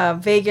very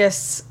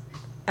Vegas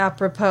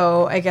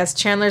apropos, I guess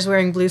Chandler's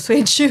wearing blue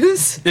suede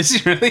shoes. Is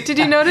he really? Did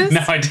you notice?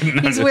 No, I didn't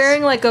notice. He's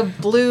wearing like a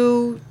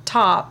blue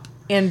top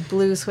and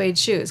blue suede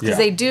shoes because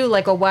Yeah. they do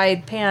like a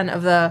wide pan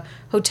of the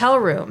hotel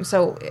room.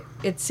 So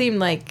it seemed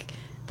like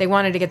they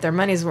wanted to get their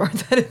money's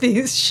worth out of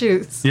these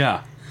shoes.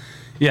 Yeah.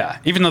 Yeah.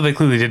 Even though they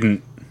clearly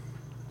didn't.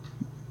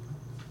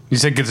 You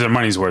said get their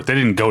money's worth. They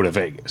didn't go to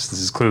Vegas. This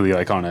is clearly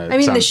like on a. I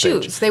mean, the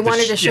soundstage. shoes. They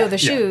wanted to show the yeah.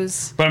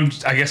 shoes.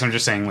 But I guess I'm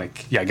just saying,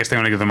 like, yeah, I guess they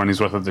want to get their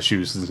money's worth of the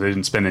shoes since they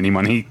didn't spend any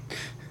money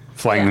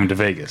flying Yeah. them to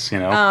Vegas, you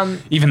know?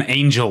 Even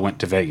Angel went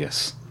to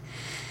Vegas.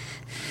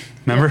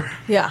 Remember?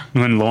 Yeah.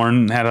 When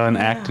Lauren had an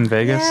act in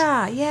Vegas?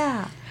 Yeah,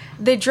 yeah.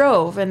 They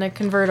drove in a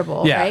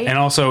convertible, Yeah, right? and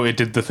also it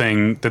did the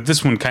thing that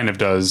this one kind of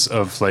does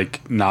of,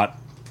 like, not...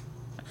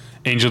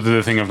 Angel did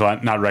the thing of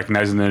not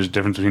recognizing there's a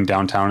difference between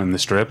downtown and the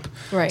strip.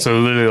 Right. So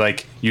literally,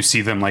 like, you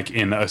see them, like,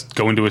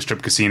 go into a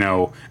strip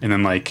casino, and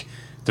then, like,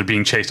 they're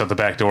being chased out the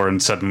back door,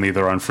 and suddenly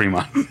they're on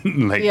Fremont.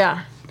 Like,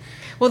 Yeah.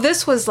 Well,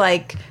 this was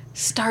like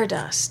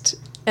Stardust.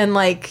 And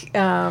like,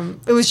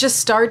 it was just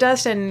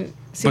Stardust and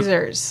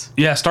Caesars.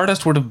 Yeah,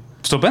 Stardust would have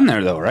still been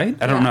there, though, right?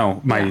 I don't Yeah.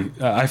 know.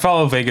 I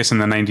follow Vegas in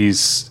the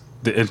 90s,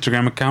 the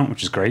Instagram account,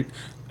 which is great.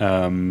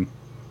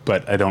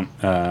 But I don't...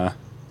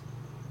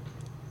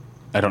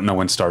 I don't know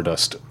when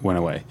Stardust went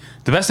away.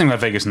 The best thing about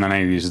Vegas in the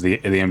 90s is the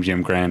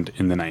MGM Grand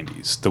in the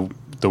 90s.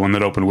 The one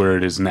that opened where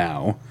it is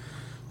now.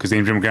 Because the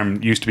MGM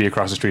Grand used to be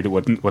across the street at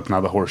what's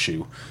now the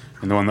Horseshoe.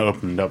 And the one that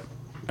opened up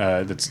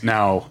that's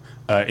now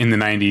in the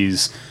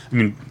 90s, I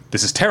mean,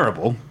 this is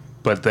terrible,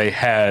 but they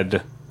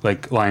had,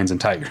 like, lions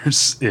and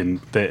tigers.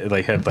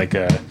 They had, like,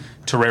 a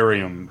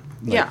terrarium.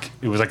 Like,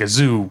 it was like a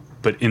zoo,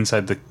 but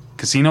inside the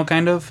casino,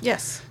 kind of.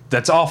 Yes.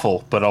 That's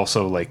awful, but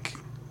also, like,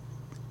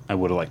 I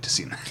would have liked to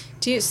see that.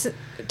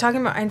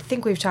 Talking about, I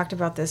think we've talked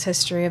about this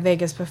history of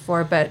Vegas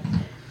before, but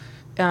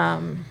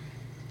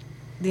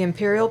the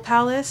Imperial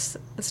Palace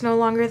that's no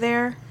longer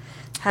there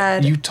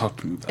had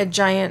a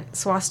giant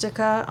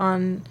swastika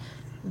on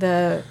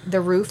the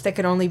roof that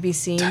could only be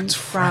seen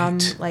from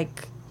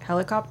like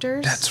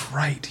helicopters. That's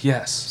right.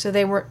 Yes. So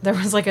there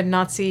was like a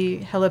Nazi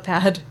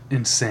helipad.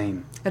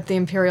 Insane. At the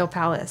Imperial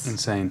Palace.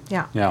 Insane.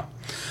 Yeah. Yeah.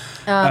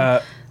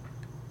 I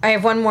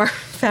have one more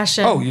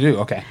fashion. Oh, you do?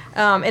 Okay.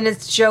 And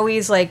it's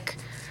Joey's like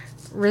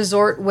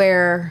resort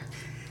wear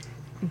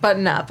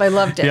button up. I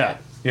loved it. Yeah.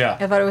 Yeah.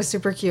 I thought it was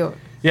super cute.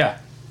 Yeah.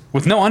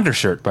 With no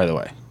undershirt, by the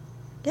way.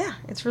 Yeah,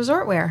 it's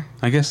resort wear.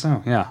 I guess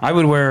so. Yeah. I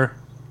would wear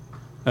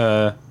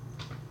a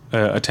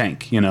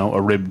tank,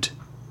 a ribbed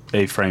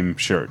A-frame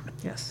shirt.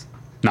 Yes.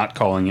 Not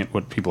calling it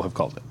what people have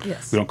called it.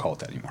 Yes. We don't call it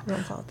that anymore. We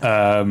don't call it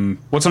that.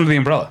 What's under the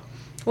umbrella?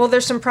 Well,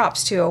 there's some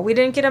props, too. We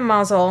didn't get a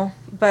muzzle,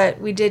 but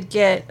we did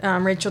get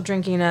Rachel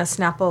drinking a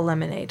Snapple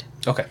lemonade.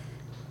 Okay.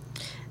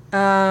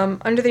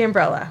 Under the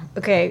umbrella.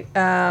 Okay.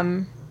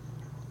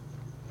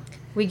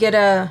 We get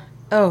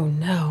oh,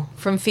 no,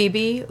 from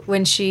Phoebe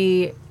when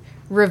she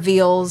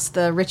reveals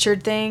the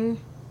Richard thing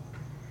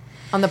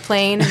on the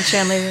plane and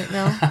Chandler,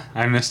 no?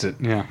 I missed it,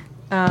 yeah.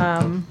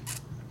 I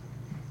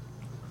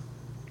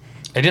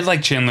did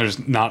like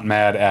Chandler's not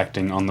mad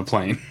acting on the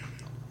plane.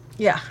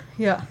 Yeah,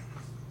 yeah.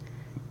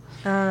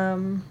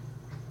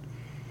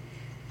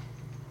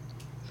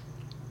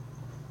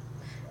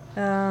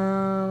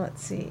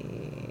 Let's see.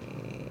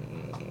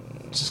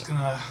 Just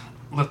gonna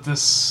let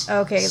this.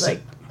 Okay,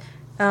 sit.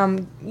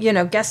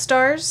 like, guest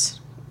stars,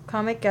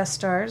 comic guest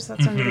stars.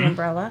 That's under the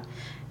umbrella.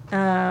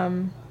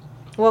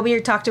 Well, we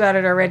talked about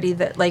it already.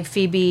 That like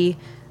Phoebe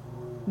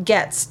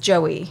gets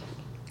Joey.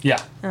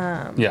 Yeah.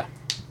 Yeah.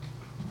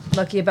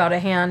 Lucky about a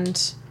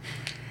hand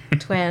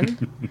twin.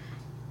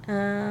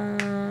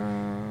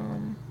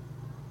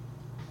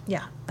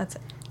 Yeah, that's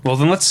it. Well,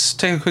 then let's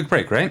take a quick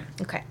break, right?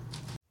 Okay.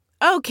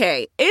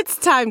 Okay, it's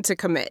time to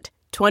commit.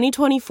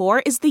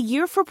 2024 is the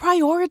year for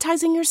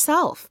prioritizing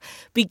yourself.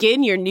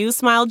 Begin your new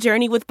smile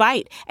journey with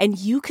Byte, and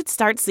you could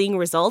start seeing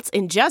results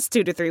in just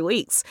 2 to 3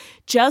 weeks.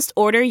 Just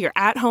order your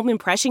at-home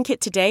impression kit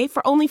today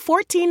for only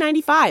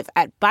 $14.95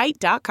 at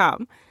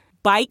Byte.com.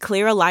 Byte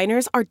Clear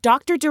aligners are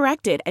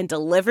doctor-directed and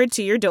delivered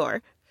to your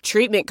door.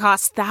 Treatment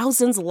costs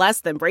thousands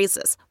less than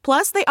braces.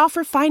 Plus, they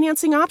offer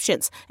financing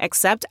options,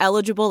 accept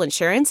eligible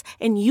insurance,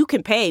 and you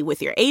can pay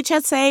with your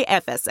HSA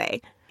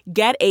FSA.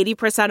 Get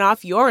 80%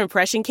 off your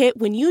impression kit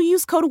when you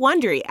use code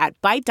WONDERY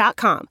at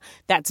Byte.com.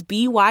 That's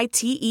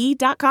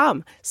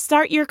BYTE.com.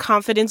 Start your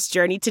confidence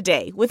journey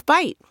today with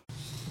Byte.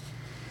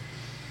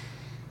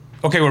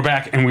 Okay, we're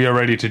back, and we are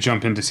ready to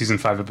jump into Season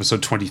 5,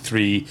 Episode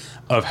 23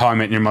 of How I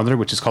Met Your Mother,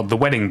 which is called The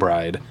Wedding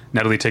Bride.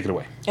 Natalie, take it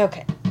away.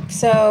 Okay.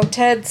 So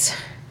Ted's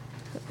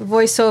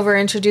voiceover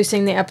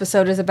introducing the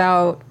episode is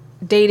about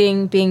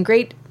dating being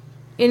great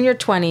in your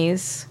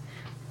 20s,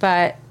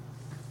 but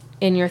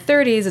in your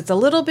 30s, it's a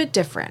little bit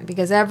different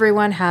because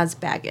everyone has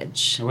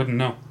baggage. I wouldn't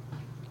know.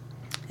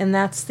 And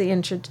that's the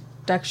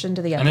introduction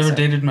to the episode. I never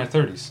dated in my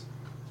 30s.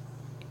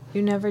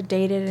 You never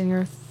dated in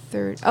your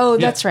 30s? Oh,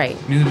 Yeah, that's right.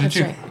 Neither did that's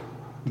you. Right.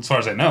 As far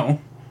as I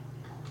know.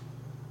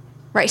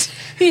 Right.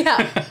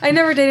 Yeah. I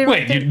never dated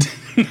Wait,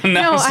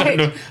 No, I'm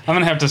going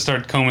to have to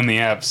start combing the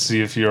apps,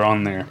 see if you're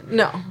on there.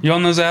 No. You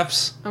on those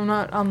apps? I'm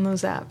not on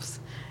those apps.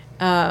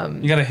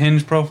 You got a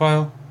Hinge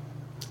profile?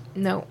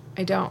 No,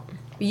 I don't.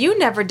 You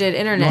never did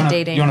internet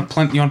dating. You want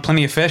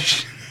plenty of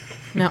fish?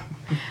 No.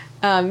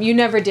 You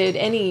never did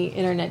any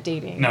internet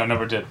dating. No,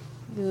 never did.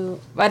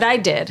 But I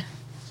did.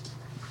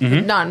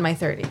 Mm-hmm. Not in my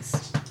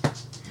 30s.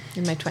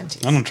 In my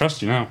 20s. I don't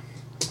trust you now.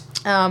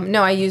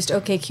 No, I used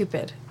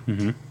OkCupid.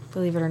 Mm-hmm.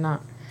 Believe it or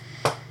not.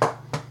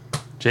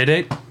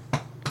 J-Date?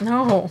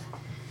 No.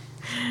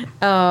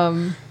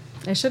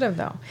 I should have,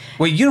 though.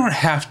 Wait, you don't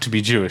have to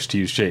be Jewish to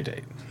use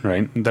J-Date,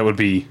 right? That would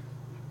be...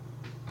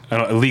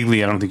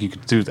 legally, I don't think you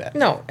could do that.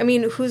 No, I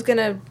mean, who's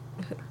gonna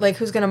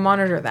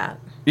monitor that?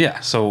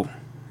 Yeah, so,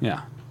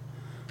 yeah.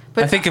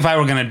 But I think if I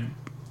were going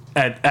to...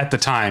 At the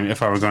time,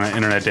 if I were going to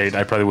internet date,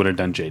 I probably would have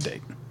done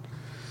J-Date.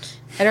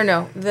 I don't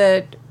know.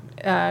 The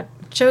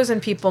chosen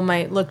people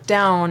might look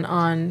down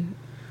on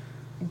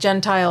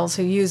Gentiles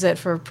who use it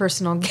for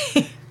personal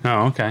gain.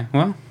 Oh, okay.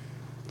 Well,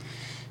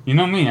 you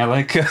know me. I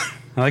like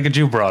a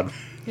Jew broad.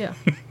 Yeah.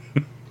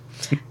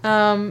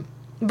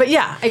 But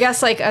yeah, I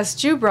guess like us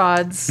Jew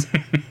broads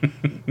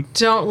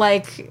don't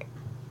like,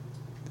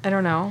 I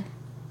don't know,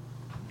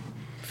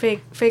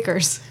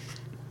 fakers.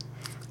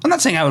 I'm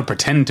not saying I would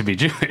pretend to be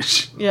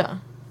Jewish. Yeah.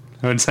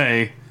 I would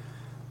say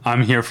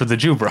I'm here for the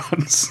Jew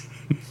bronze.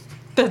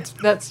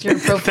 That's your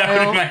That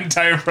profile. was my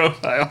entire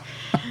profile.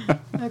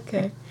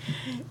 Okay.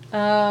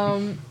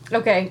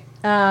 Okay.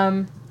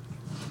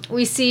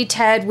 We see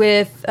Ted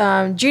with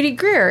Judy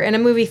Greer in a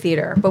movie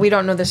theater, but we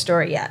don't know the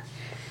story yet.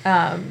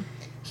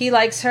 He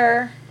likes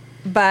her,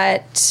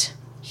 but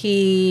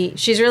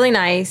she's really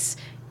nice,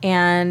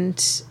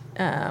 and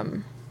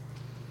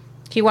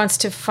he wants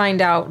to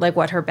find out like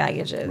what her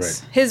baggage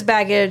is. Right. His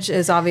baggage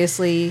is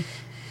obviously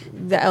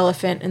the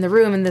elephant in the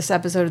room in this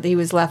episode that he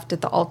was left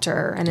at the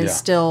altar and is Yeah.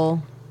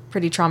 still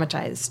pretty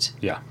traumatized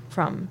Yeah.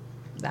 from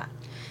that.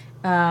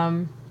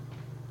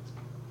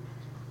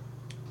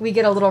 We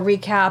get a little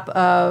recap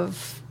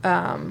of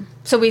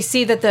so we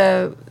see that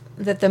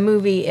the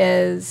movie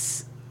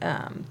is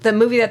the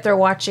movie that they're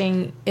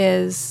watching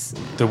is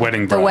The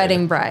Wedding Bride. The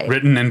Wedding Bride.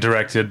 Written and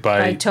directed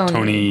by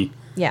Tony.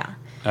 Yeah.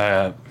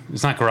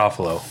 It's not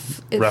Garofalo.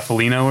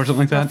 Raffalino or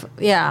something like that?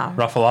 Yeah.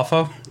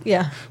 Raffalafo?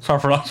 Yeah.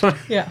 Farfarafo?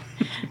 Yeah.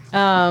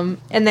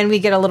 And then we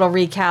get a little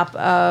recap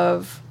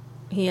of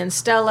he and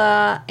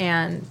Stella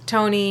and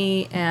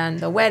Tony and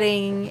the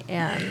wedding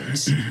and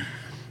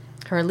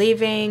her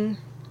leaving,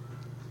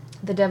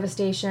 the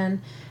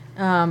devastation.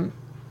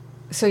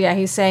 So yeah,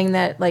 he's saying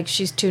that like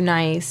she's too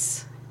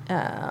nice.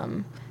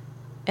 And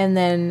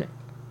then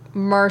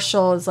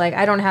Marshall is like,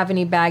 I don't have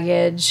any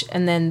baggage.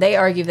 And then they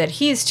argue that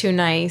he's too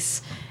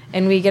nice.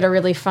 And we get a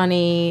really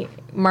funny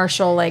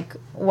Marshall like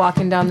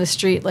walking down the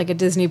street like a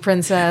Disney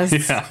princess,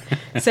 Yeah.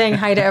 saying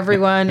hi to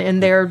everyone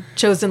in their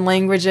chosen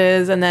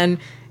languages. And then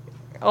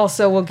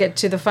also we'll get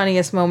to the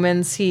funniest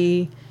moments.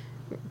 He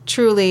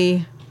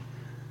truly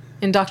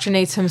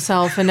indoctrinates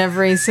himself in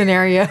every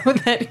scenario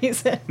that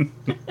he's in.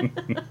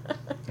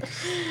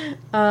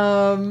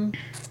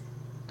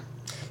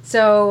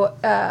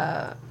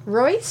 So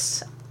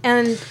Royce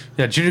and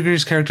Yeah, Judy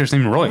Greer's character's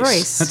named Royce.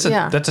 Royce,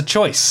 That's a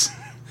choice.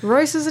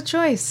 Royce is a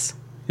choice.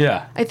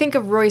 Yeah. I think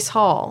of Royce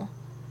Hall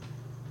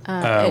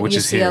at Which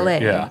is here.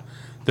 UCLA. Yeah.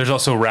 There's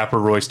also rapper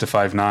Royce da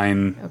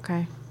 5'9",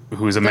 Okay.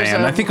 who is a There's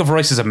man. a- I think of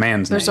Royce as a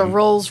man's There's name. a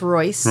Rolls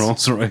Royce.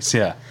 Rolls Royce,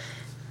 yeah.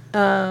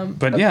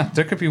 But yeah,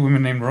 there could be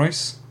women named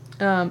Royce.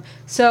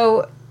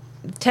 So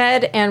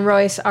Ted and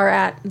Royce are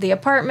at the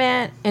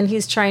apartment, and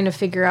he's trying to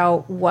figure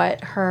out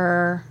what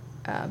her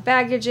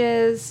baggage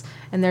is.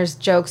 And there's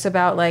jokes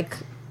about like,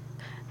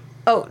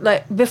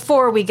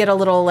 before we get a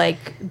little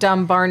like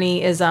dumb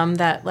Barney-ism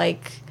that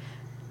like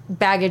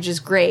baggage is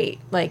great,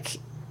 like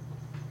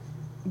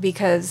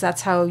because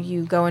that's how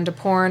you go into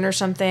porn or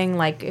something.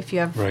 Like if you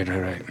have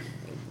Right.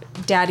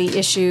 daddy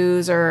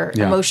issues or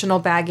Yeah. emotional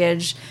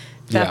baggage,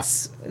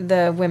 that's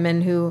the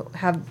women who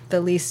have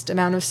the least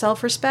amount of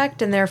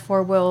self-respect and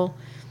therefore will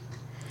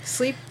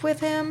sleep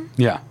with him.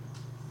 Yeah.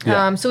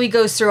 Yeah. So he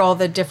goes through all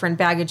the different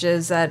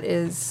baggages that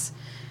is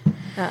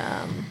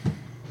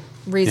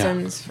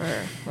reasons for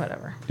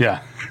whatever. Yeah.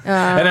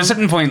 At a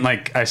certain point,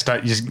 like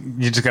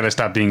you just gotta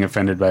stop being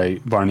offended by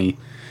Barney.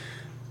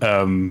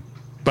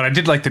 But I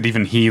did like that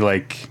even he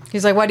like.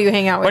 He's like, why do you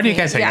hang out with me? Why do you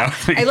guys hang out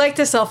with me? I like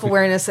the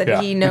self-awareness that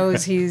Yeah. he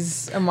knows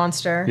he's a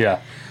monster. Yeah.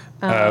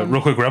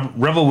 Real quick,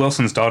 Rebel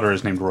Wilson's daughter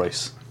is named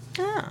Royce.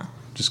 Ah.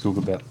 Just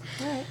Googled that.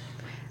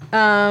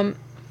 All right.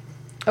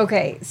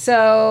 Okay,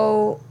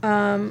 so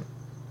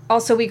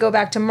also we go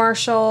back to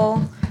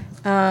Marshall,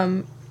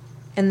 and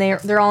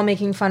they're all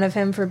making fun of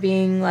him for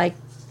being like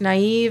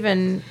naive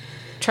and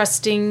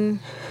trusting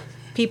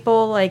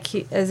people, like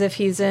as if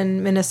he's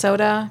in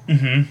Minnesota.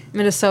 Mm-hmm.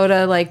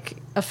 Minnesota like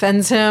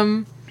offends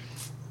him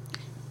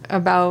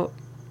about.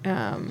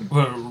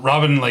 Well,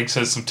 Robin like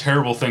says some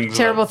terrible things.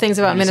 Things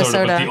about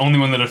Minnesota. But the only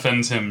one that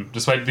offends him,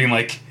 despite being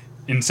like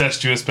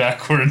incestuous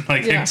backward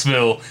like Yeah.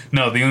 Hicksville,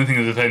 no, the only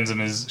thing that offends him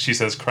is she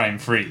says crime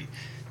free,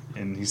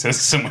 and he says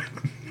someone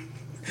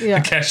Yeah.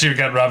 the cashier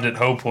got robbed at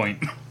Ho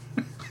Point.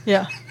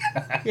 Yeah.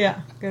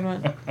 Yeah. Good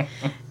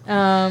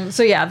one.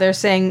 So yeah, they're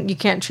saying you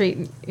can't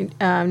treat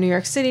New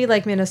York City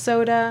like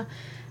Minnesota.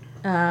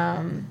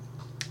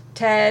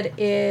 Ted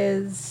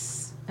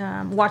is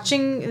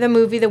watching the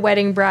movie The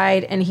Wedding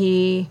Bride, and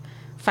he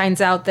finds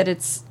out that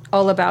it's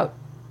all about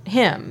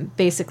him,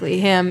 basically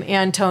him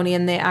and Tony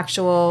and the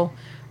actual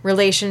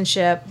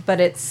relationship, but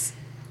it's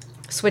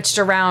switched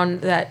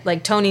around that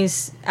like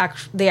Tony's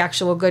the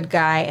actual good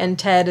guy and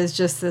Ted is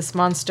just this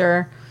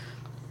monster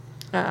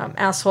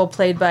asshole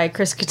played by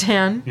Chris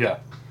Kattan. Yeah.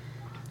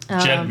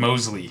 Jed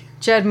Mosley.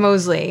 Jed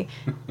Mosley.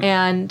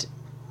 And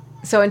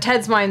so in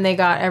Ted's mind, they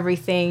got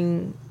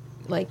everything,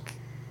 like,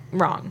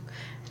 wrong.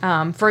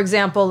 For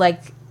example,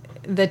 like,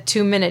 the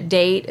 2-minute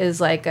date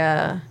is like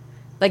the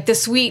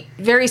sweet,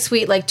 very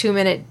sweet, like,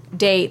 2-minute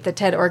date that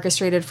Ted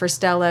orchestrated for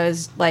Stella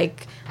is,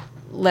 like,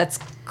 let's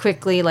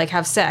quickly, like,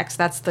 have sex.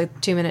 That's the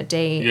 2-minute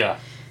date. Yeah.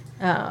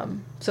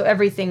 So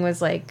everything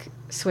was, like,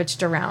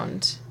 switched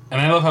around.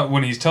 And I love how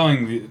when he's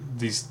telling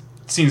these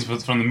scenes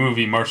from the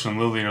movie, Marshall and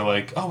Lily are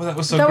like, "Oh, that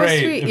was so That was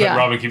great." sweet, But yeah.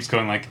 Robin keeps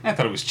going like, "I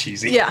thought it was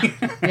cheesy." Yeah,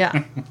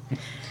 yeah.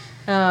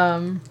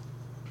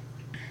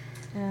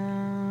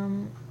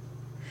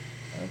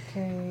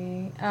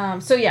 Okay.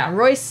 So yeah,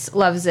 Royce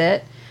loves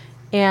it,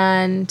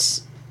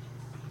 and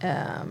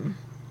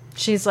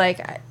she's like,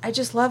 I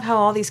just love how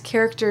all these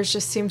characters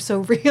just seem so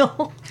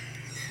real.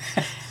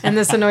 And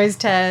this annoys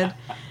Ted.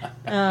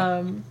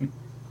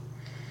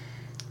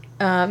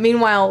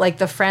 Meanwhile, like,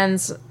 the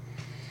friends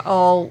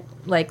all,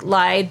 like,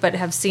 lied but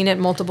have seen it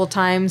multiple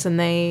times, and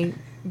they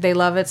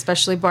love it,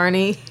 especially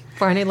Barney.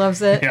 Barney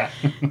loves it. Yeah.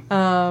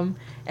 And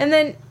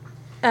then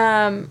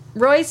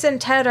Royce and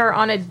Ted are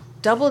on a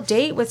double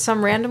date with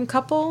some random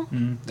couple.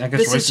 I guess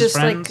This Royce's is just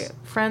friends.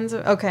 like friends.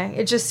 Okay,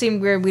 it just seemed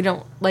weird. We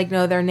don't like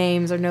know their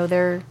names or know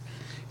their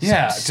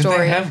Yeah, did story.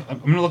 they have? I'm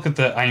gonna look at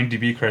the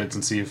IMDb credits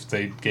and see if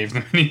they gave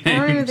them any names. I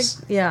don't even think.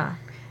 Yeah,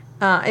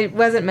 it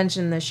wasn't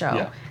mentioned in the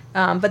show.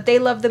 Yeah. But they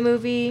love the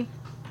movie.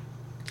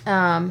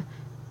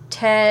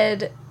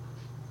 Ted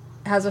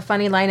has a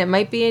funny line. It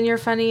might be in your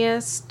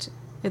funniest.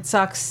 It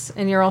sucks,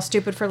 and you're all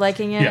stupid for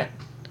liking it. Yeah,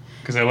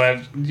 because I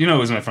laughed. You know, it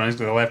was my funniest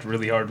because I laughed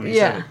really hard when he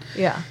said it.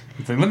 Yeah.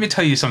 It's like, let me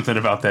tell you something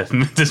about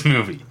this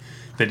movie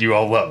that you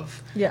all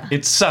love. Yeah.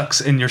 It sucks,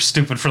 and you're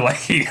stupid for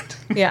liking it.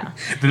 Yeah.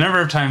 The number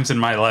of times in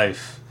my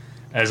life,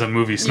 as a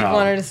movie snob,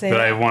 wanted to say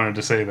that. I wanted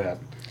to say that.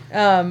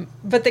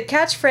 But the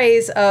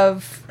catchphrase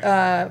of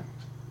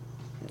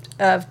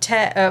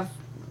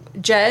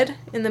Jed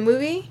in the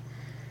movie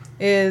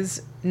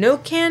is "No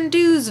can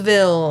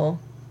do'sville,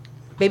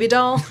 baby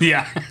doll."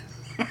 Yeah.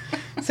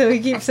 So he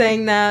keeps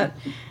saying that.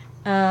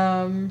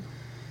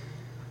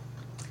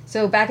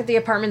 So back at the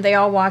apartment, they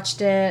all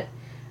watched it.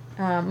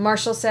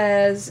 Marshall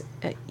says,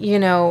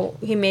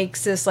 he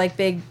makes this like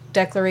big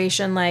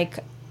declaration like,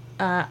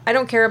 I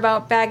don't care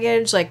about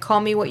baggage. Like, call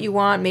me what you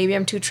want. Maybe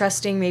I'm too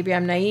trusting. Maybe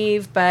I'm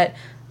naive. But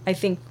I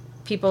think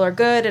people are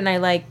good, and I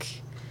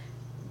like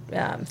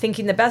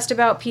thinking the best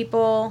about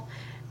people.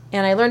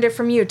 And I learned it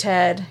from you,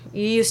 Ted.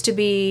 You used to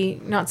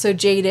be not so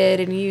jaded,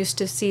 and you used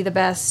to see the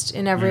best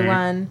in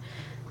everyone.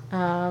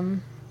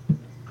 And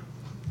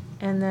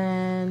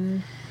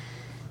then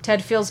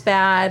Ted feels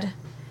bad,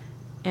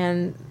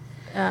 and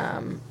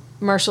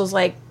Marshall's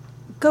like,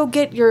 go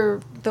get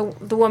the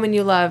woman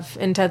you love.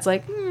 And Ted's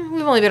like,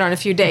 we've only been on a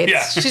few dates.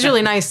 Yeah. She's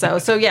really nice, though.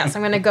 So, yes,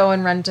 I'm going to go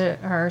and run to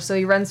her. So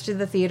he runs to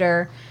the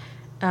theater.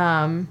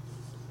 And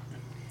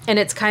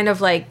it's kind of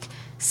like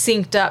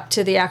synced up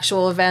to the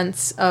actual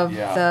events of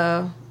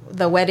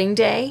the wedding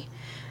day.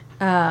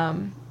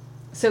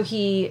 So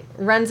he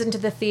runs into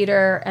the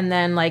theater and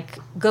then, like,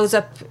 goes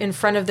up in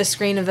front of the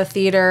screen of the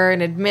theater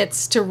and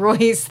admits to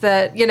Royce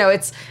that,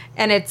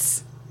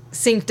 it's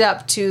synced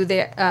up to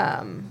the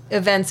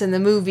events in the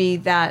movie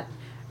that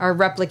are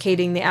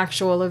replicating the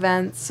actual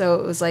events. So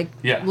it was like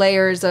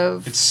layers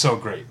of... It's so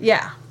great.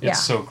 Yeah.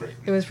 It's so great.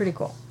 It was pretty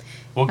cool.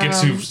 We'll get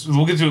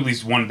to at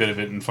least one bit of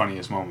it in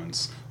funniest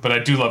moments. But I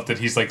do love that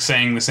he's like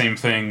saying the same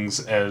things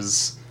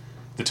as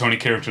the Tony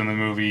character in the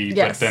movie,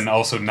 but then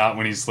also not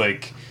when he's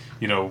like,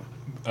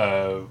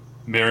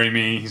 marry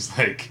me. He's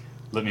like,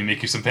 let me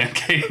make you some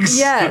pancakes.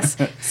 Yes.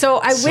 So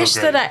I wish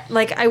great.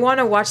 that I want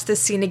to watch this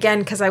scene again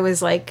because I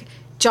was like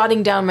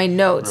jotting down my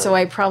notes, so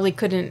I probably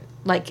couldn't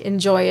like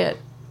enjoy it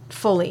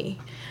fully.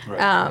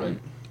 Right.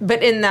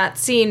 But in that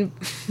scene,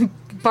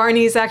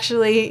 Barney's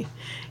actually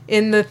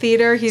in the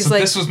theater. He's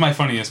like, this was my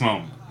funniest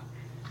moment.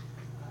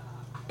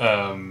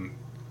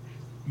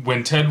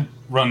 When Ted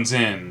runs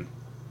in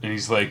and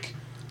he's like,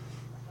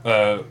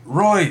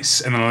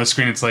 Royce, and then on the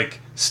screen it's like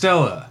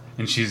Stella,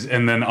 and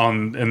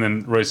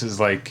then Royce is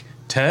like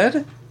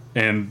Ted,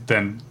 and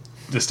then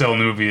the Stella in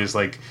the movie is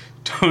like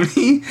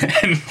Tony,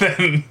 and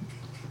then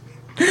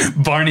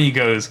Barney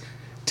goes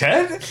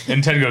Ted,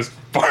 and Ted goes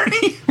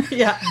Barney.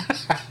 yeah.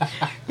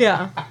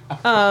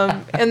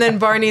 And then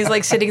Barney's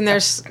like sitting there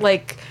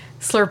like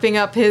slurping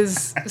up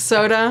his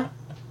soda.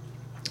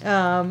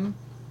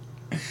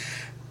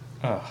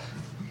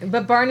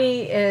 But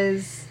Barney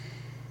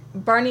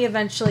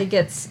eventually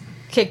gets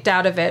kicked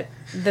out of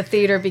the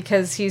theater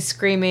because he's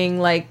screaming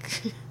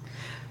like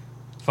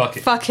fuck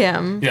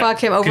him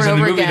over and over in the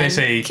movie again. They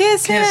say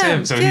kiss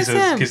him. So he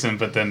says kiss him,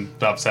 but then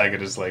Bob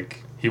Saget is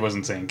like, he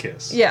wasn't saying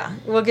kiss. Yeah,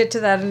 we'll get to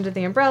that under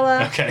the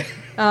umbrella. Okay.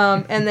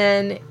 And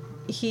then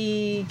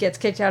he gets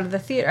kicked out of the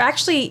theater.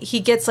 Actually, he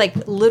gets like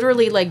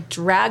literally like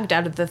dragged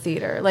out of the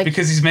theater, like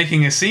because he's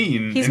making a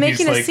scene. He's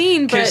making a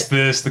scene, kiss but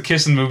this. The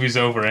kissing movie's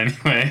over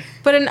anyway.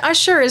 But an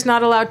usher is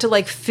not allowed to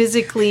like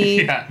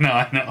physically Yeah, no,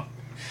 I know.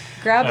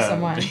 grab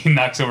someone. He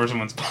knocks over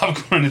someone's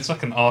popcorn. It's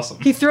fucking awesome.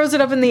 He throws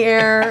it up in the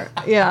air.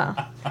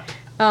 Yeah.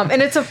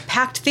 And it's a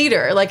packed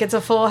theater. Like, it's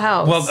a full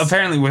house. Well,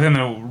 apparently within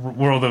the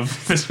world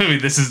of this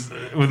movie,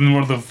 within the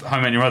world of How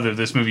I Met Your Mother,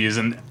 this movie is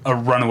a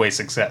runaway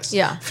success.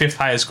 Yeah. 5th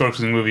highest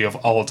grossing movie of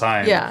all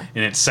time. Yeah.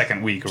 In its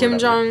second week or Kim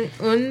whatever.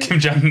 Jong-un? Kim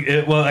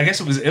Jong-il. Well, I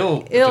guess it was at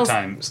the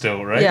time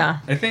still, right? Yeah.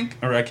 I think?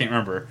 Or I can't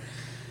remember.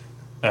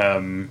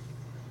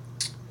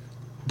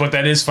 But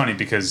that is funny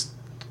because,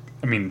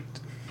 I mean,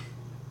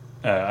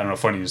 I don't know if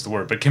funny is the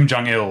word, but Kim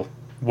Jong-il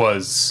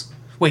was...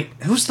 Wait,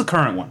 who's the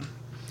current one?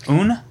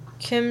 Un?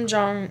 Kim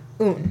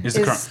Jong-un is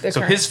the current.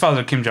 So his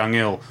father, Kim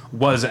Jong-il,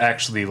 was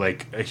actually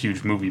like a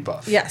huge movie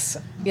buff. Yes.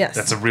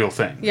 That's a real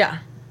thing. Yeah.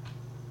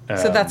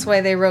 So that's why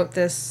they wrote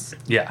this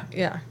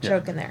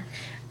joke in there.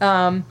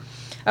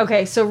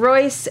 Okay, so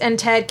Royce and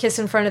Ted kiss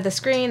in front of the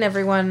screen.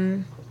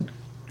 Everyone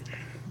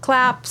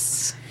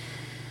claps.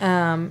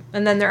 And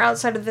then they're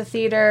outside of the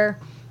theater.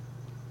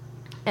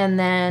 And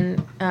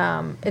then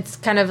it's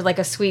kind of like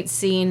a sweet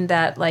scene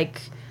that,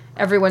 like,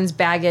 everyone's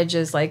baggage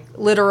is, like,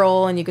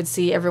 literal. And you could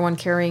see everyone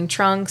carrying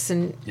trunks.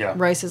 And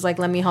Royce is like,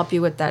 let me help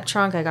you with that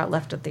trunk. I got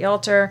left at the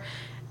altar.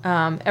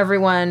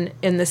 Everyone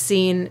in the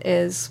scene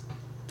is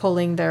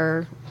pulling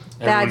their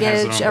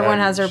baggage. Everyone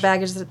has their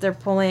baggage that they're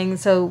pulling.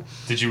 So,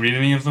 did you read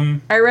any of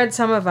them? I read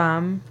some of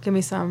them. Give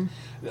me some.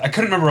 I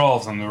couldn't remember all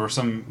of them. There were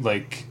some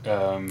like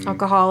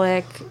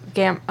alcoholic,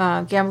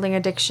 gambling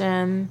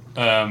addiction.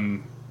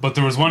 But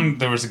there was one.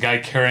 There was a guy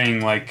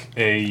carrying like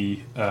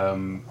a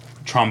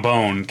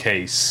trombone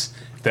case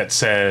that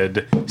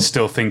said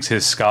 "Still thinks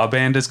his ska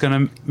band is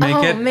gonna make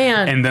it." Oh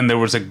man! And then there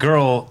was a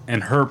girl,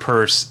 and her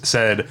purse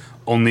said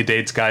 "Only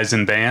dates guys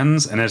in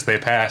bands," and as they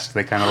passed,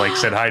 they kind of like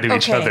said hi to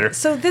each other.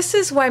 So this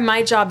is why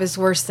my job is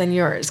worse than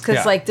yours,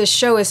 because like this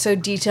show is so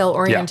detail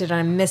oriented, and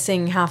I'm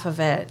missing half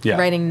of it.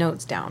 Writing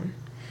notes down.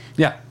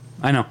 Yeah,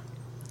 I know.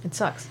 It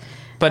sucks.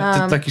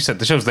 But like you said,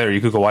 the show's there.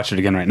 You could go watch it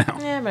again right now.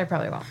 Yeah, but I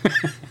probably won't.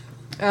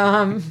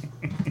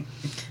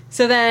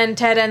 So then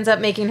Ted ends up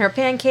making her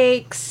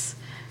pancakes,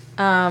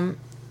 and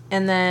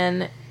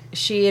then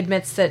she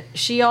admits that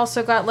she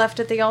also got left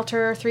at the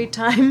altar 3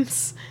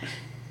 times,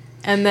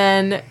 and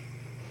then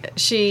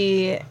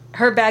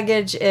her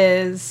baggage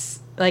is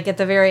like at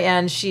the very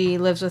end she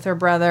lives with her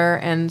brother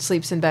and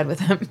sleeps in bed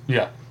with him.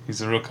 Yeah,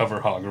 he's a real cover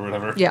hog or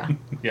whatever. Yeah.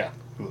 Yeah.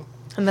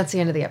 And that's the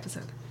end of the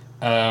episode.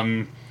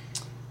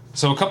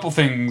 So a couple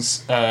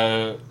things.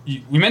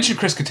 We mentioned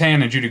Chris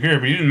Kattan and Judy Greer,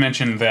 but you didn't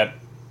mention that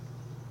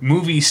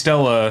movie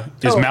Stella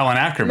is Malin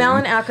Ackerman.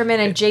 Malin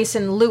Ackerman and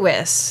Jason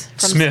Lewis.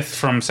 Smith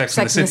from Sex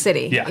and the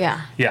City.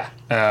 Yeah.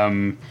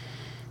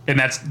 And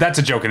that's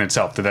a joke in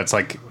itself. That's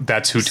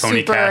who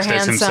Tony Super cast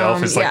as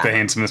himself is like yeah. the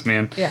handsomest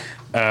man. Yeah.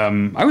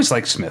 I always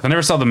liked Smith. I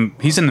never saw them.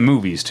 He's in the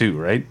movies too,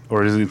 right?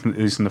 Or is he at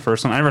least in the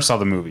first one? I never saw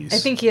the movies. I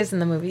think he is in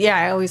the movie. Yeah,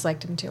 I always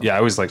liked him too. Yeah, I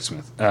always liked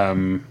Smith.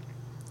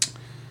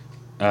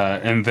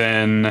 And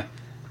then,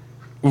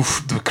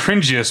 the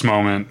cringiest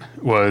moment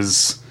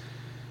was,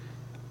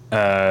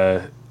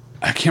 I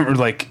can't remember,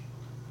 like,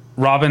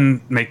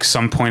 Robin makes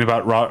some point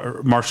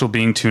about Marshall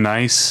being too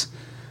nice,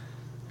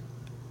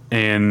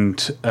 and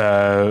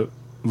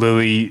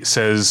Lily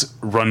says,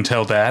 "Run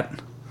tell dat."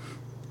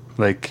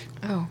 Like...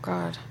 Oh,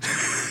 God.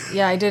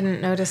 Yeah, I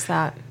didn't notice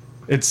that.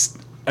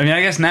 I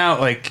guess now,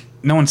 like,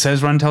 no one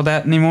says "run tell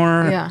dat"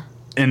 anymore. Yeah.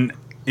 And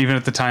even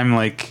at the time,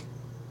 like...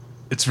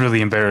 It's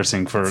really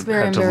embarrassing for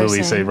her to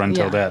Lily say "run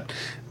tell dat."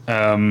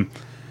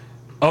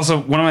 Also,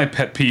 one of my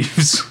pet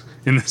peeves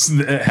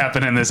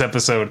happened in this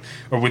episode,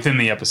 or within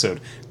the episode.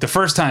 The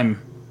first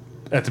time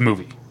at the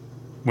movie,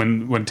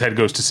 when Ted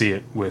goes to see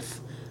it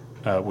with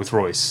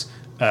Royce,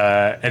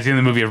 at the end of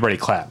the movie, everybody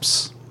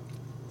claps.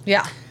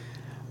 Yeah.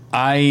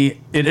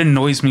 It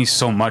annoys me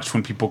so much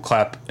when people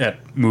clap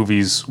at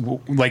movies.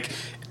 Like,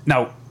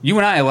 now, you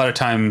and I, a lot of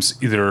times,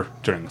 either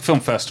during the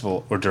film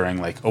festival or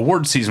during, like,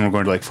 award season, we're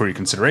going to, like, for your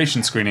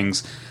consideration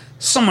screenings,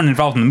 someone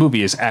involved in the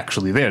movie is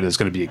actually there. There's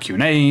going to be a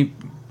Q&A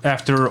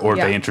after, or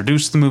they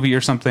introduce the movie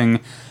or something.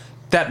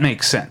 That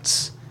makes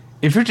sense.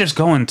 If you're just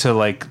going to,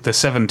 like, the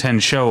 7:10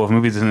 show of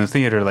movies in the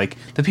theater, like,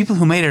 the people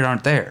who made it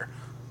aren't there.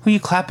 Who are you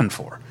clapping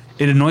for?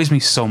 It annoys me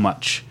so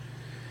much.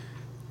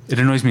 And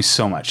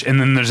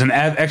then there's an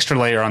extra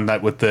layer on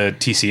that with the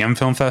TCM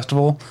Film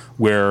Festival,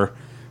 where...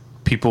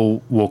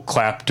 people will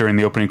clap during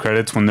the opening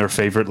credits when their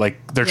favorite, like,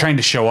 they're trying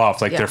to show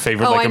off, like, their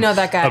favorite, like, I know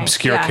that guy.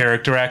 obscure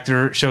character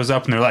actor shows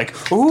up, and they're like,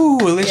 "Ooh,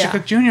 Alicia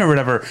Cook Jr." or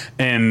whatever.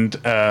 And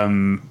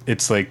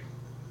it's like,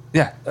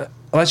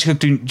 Alicia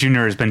Cook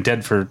Jr. has been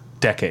dead for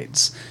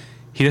decades.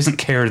 He doesn't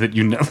care that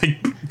you know,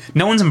 like,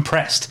 no one's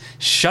impressed.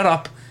 Shut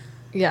up.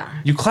 Yeah.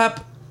 You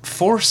clap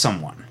for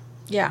someone.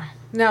 Yeah.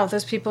 No,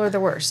 those people are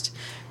the worst.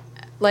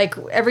 Like,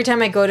 every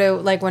time I go to,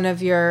 like, one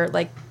of your,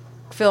 like,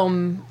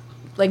 film,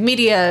 like,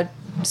 media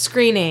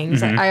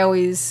screenings, I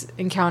always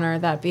encounter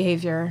that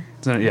behavior.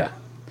 So,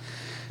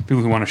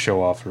 people who want to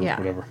show off or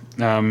whatever.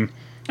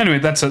 Anyway,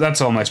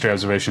 that's all my stray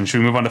observations. Should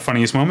we move on to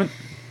funniest moment?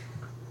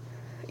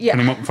 Yeah.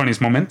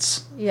 Funniest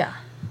moments? Yeah.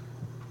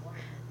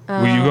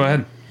 Will you go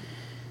ahead?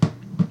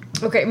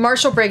 Okay,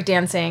 Marshall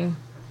breakdancing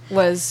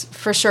was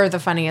for sure the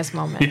funniest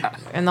moment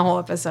in the whole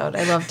episode.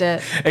 I loved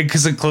it.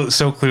 Because it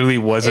so clearly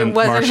wasn't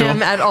Marshall.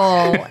 Him at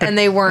all, and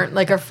they weren't,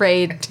 like,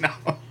 afraid. No.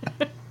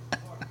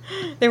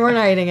 They weren't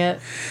hiding it.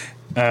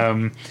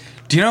 Do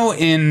you know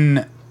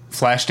in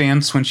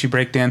Flashdance, when she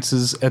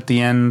breakdances at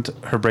the end,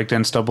 her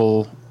breakdance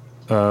double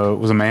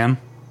was a man?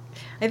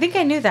 I think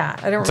I knew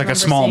that. I don't. It's like a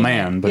small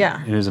man, but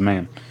it is a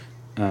man.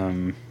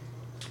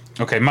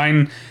 Okay,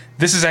 mine.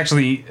 This is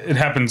actually, it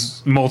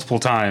happens multiple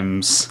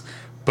times,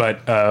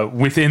 but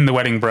within The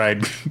Wedding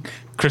Bride,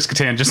 Chris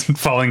Kattan just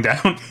falling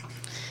down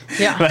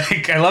Yeah.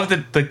 Like, I love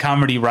that the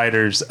comedy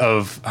writers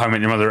of How I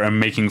Met Your Mother are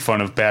making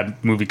fun of bad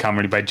movie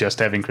comedy by just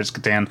having Chris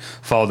Kattan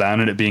fall down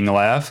and it being a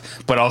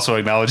laugh, but also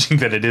acknowledging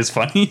that it is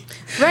funny.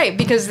 Right,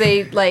 because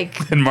they,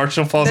 like... And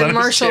Marshall falls out of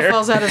his chair. Marshall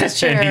falls out of his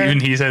chair. And even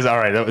he says, all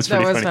right, that was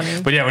pretty That was funny.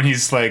 funny. But yeah, when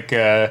he's like...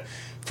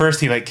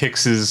 first he like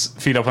kicks his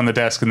feet up on the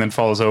desk and then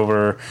falls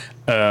over.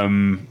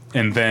 And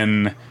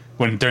then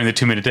during the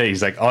 2-minute date,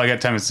 he's like, all I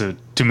got time is a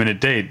 2-minute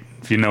date,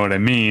 if you know what I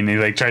mean. He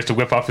like tries to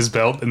whip off his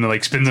belt and then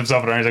like spins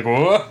himself around. He's like,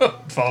 whoa,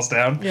 falls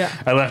down. Yeah.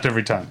 I laughed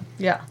every time.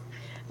 Yeah.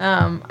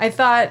 I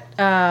thought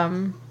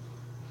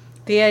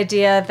the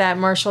idea that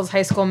Marshall's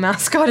high school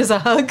mascot is a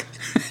hug.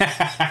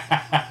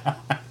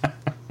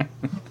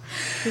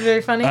 It's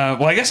very funny.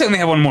 Well, I guess I only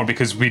have one more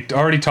because we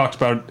already talked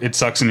about It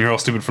Sucks and You're All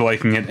Stupid for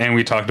Liking It, and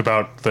we talked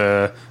about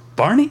the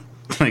Barney,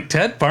 like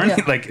Ted Barney.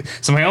 Yeah. Like,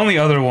 so my only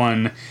other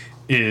one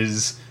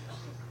is,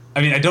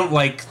 I mean, I don't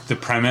like the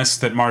premise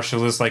that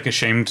Marshall is like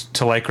ashamed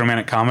to like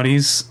romantic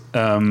comedies.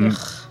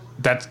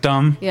 That's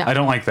dumb. Yeah. I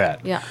don't like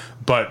that. Yeah.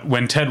 But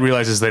when Ted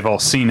realizes they've all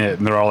seen it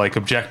and they're all like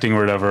objecting or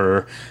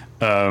whatever,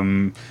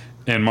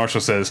 and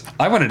Marshall says,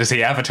 I wanted to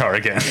see Avatar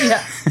again.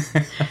 Yeah.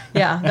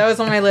 Yeah, that was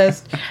on my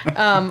list.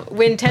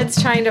 When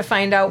Ted's trying to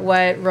find out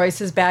what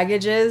Royce's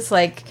baggage is,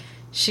 like,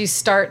 she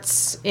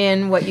starts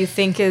in what you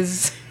think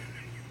is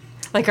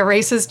like a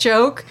racist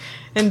joke,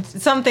 and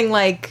something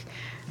like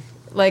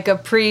a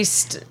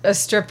priest, a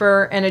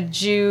stripper, and a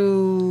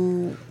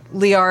Juilliard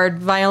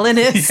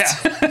violinist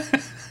Yeah.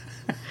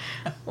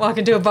 walk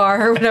into a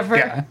bar or whatever.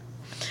 Yeah.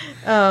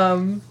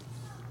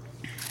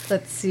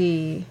 Let's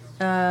see.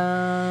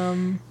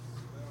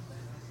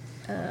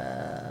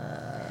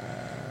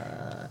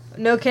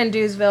 No Can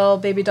Do'sville,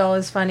 Baby Doll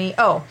is funny.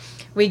 Oh,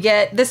 we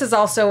get, this is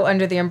also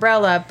under the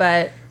umbrella,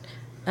 but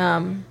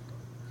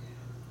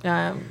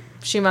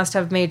she must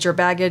have major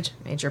baggage.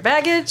 Major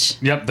baggage.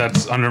 Yep,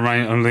 that's under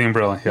the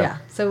umbrella. Yeah. Yeah.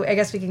 So I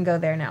guess we can go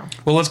there now.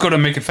 Well, let's go to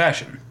Make It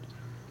Fashion.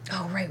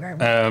 Oh, right.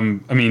 I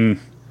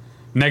mean,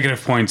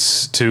 negative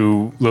points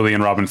to Lily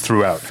and Robin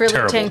throughout. Frilly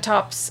Terrible. tank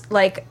tops,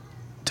 like,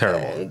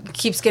 Terrible.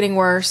 keeps getting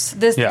worse.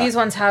 These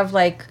ones have,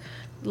 like,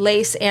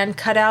 lace and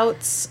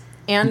cutouts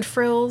and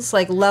frills,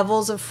 like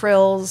levels of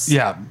frills.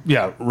 Yeah.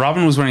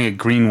 Robin was wearing a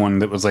green one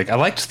that was like, I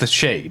liked the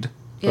shade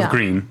of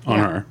green on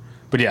her.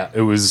 But yeah,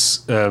 it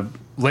was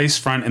lace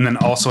front and then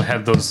also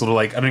had those little,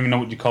 like, I don't even know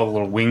what you call the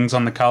little wings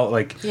on the collar.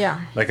 Like,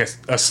 like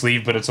a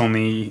sleeve, but it's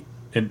only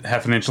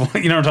half an inch long.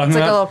 You know what I'm talking It's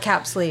like about? a little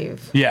cap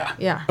sleeve. Yeah.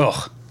 Yeah.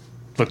 Ugh.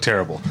 Looked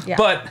terrible. Yeah.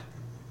 But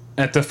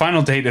at the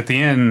final date at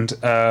the end,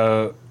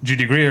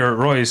 Judy Greer,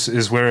 Royce,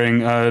 is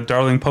wearing a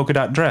darling polka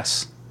dot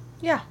dress.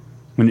 Yeah.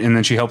 And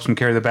then she helps him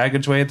carry the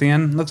baggage away at the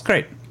end. Looks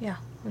great. Yeah.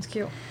 That's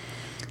cute.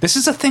 This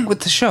is a thing with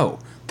the show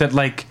that,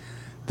 like,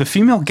 the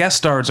female guest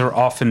stars are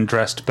often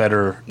dressed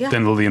better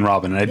than Lily and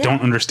Robin, and I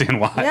don't understand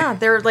why. Yeah,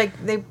 they're like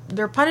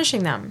they're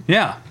punishing them.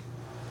 Yeah.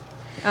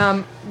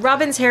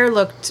 Robin's hair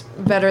looked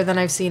better than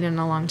I've seen in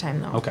a long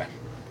time, though. Okay.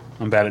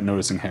 I'm bad at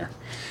noticing hair.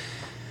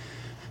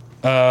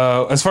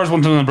 As far as One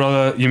Under the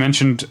Umbrella, you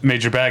mentioned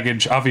major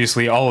baggage.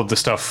 Obviously, all of the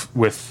stuff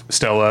with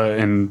Stella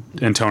and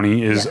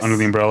Tony is under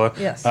the umbrella.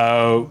 Yes.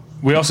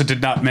 We also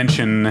did not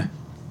mention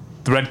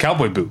the red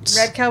cowboy boots.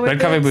 Red cowboy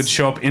boots boots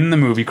show up in the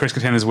movie. Chris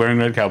Kattan is wearing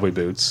red cowboy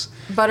boots.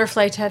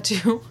 Butterfly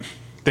tattoo.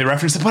 They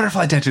reference the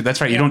butterfly tattoo.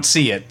 That's right. You don't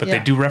see it, but they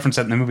do reference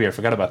that in the movie. I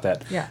forgot about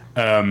that. Yeah.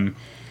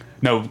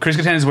 No, Chris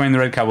Kattan is wearing the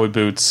red cowboy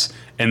boots,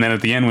 and then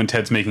at the end when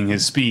Ted's making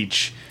his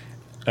speech,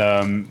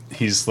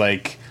 he's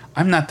like,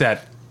 I'm not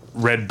that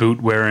red boot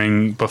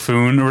wearing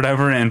buffoon or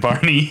whatever, and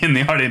Barney in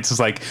the audience is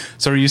like,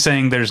 so are you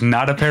saying there's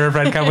not a pair of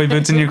red cowboy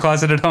boots in your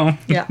closet at home?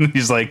 Yeah.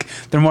 He's like,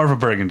 they're more of a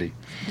burgundy.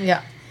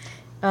 Yeah.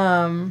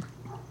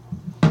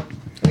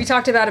 We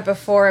talked about it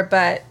before,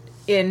 but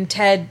in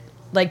Ted,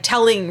 like,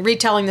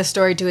 retelling the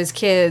story to his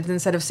kids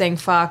instead of saying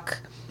fuck,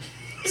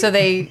 so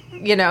they,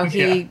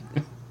 he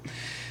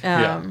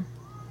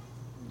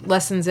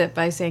lessens it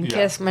by saying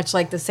kiss, much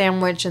like the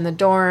sandwich in the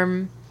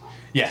dorm.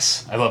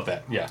 Yes, I love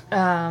that. Yeah.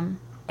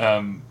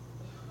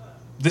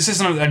 This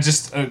isn't. It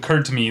just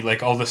occurred to me,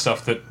 like, all the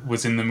stuff that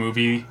was in the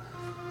movie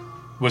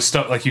was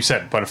stuff, like you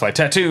said, butterfly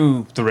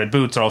tattoo, the red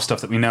boots are all stuff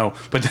that we know.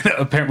 But then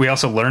apparently we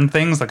also learned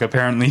things, like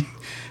apparently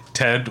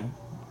Ted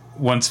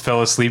once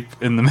fell asleep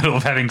in the middle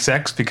of having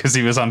sex because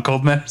he was on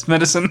cold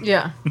medicine.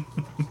 Yeah.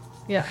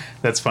 Yeah.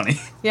 That's funny.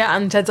 Yeah,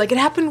 and Ted's like, it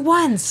happened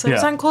once. I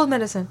was on cold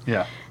medicine.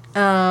 Yeah.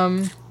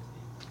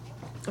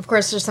 Of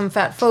course, there's some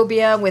fat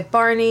phobia with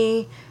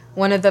Barney.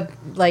 One of the,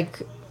 like,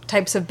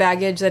 types of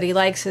baggage that he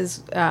likes is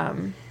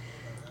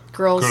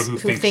girls who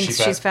think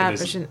she's fat,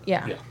 but she,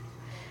 yeah.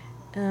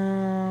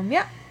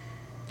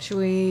 Should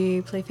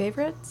we play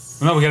favorites?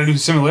 No, we got to do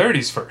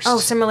similarities first. Oh,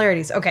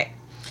 similarities. Okay.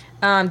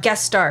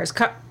 Guest stars,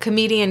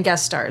 comedian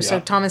guest stars. Yeah. So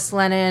Thomas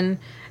Lennon,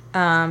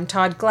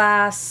 Todd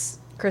Glass,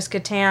 Chris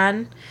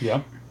Kattan.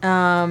 Yep.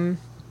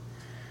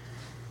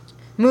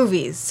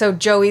 Movies. So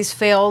Joey's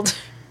failed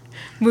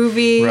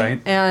movie, Right.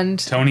 and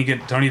Tony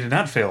did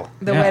not fail.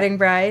 The Wedding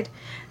Bride.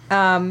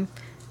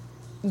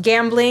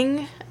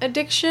 gambling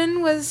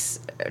addiction was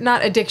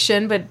not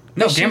addiction, but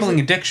No, gambling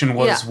addiction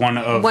was one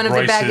of the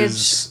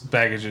Royce's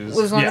baggages.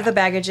 Was one of the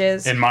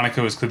baggages, and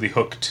Monica was clearly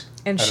hooked.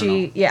 and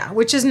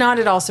which is not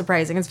at all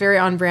surprising. It's very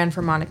on brand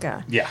for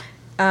Monica. Yeah.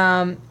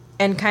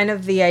 And kind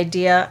of the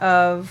idea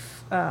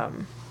of,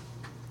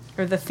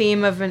 or the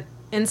theme of an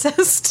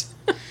incest.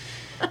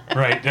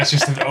 Right. That's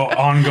just an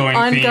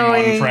ongoing theme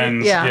on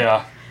Friends.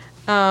 Yeah.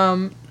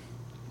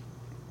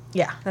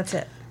 Yeah, that's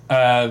it.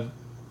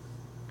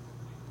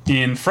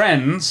 In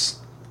Friends,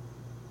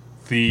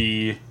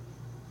 the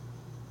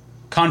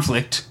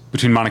conflict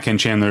between Monica and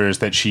Chandler is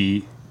that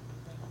she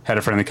had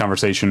a friendly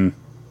conversation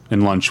in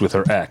lunch with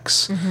her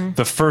ex. Mm-hmm.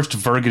 The first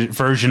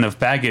version of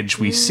baggage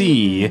we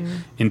see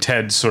in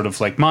Ted's sort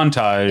of like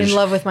montage, In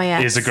love with my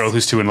ex, is a girl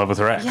who's too in love with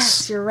her ex.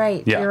 Yes, you're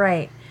right. Yeah. You're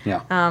right. Yeah.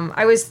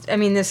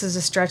 This is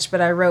a stretch, but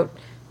I wrote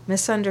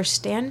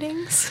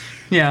misunderstandings.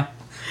 Yeah.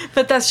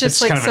 But that's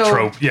just It's like kind of a so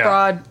trope, yeah.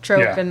 broad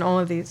trope Yeah. in all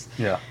of these.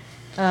 Yeah.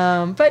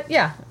 But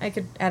yeah, I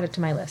could add it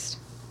to my list.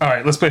 All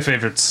right, let's play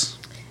favorites.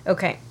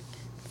 Okay.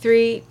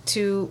 3,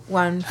 2,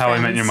 1. How I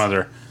Met Your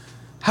Mother.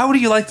 How do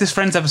you like this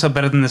Friends episode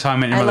better than this How I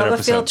Met Your Mother I love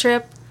episode? a field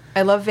trip.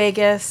 I love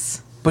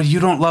Vegas. But you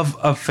don't love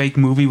a fake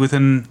movie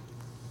within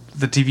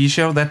the TV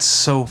show? That's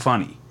so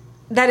funny.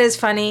 That is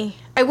funny.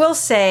 I will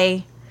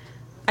say,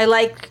 I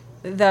like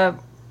the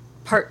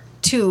part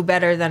 2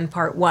 better than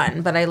part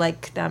 1, but I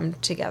like them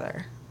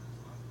together.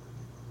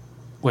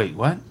 Wait,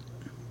 what?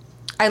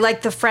 I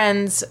like the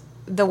Friends,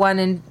 the one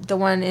in Vegas. The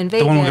one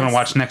we're going to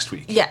watch next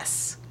week.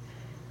 Yes.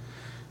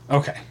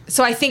 Okay.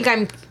 So I think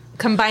I'm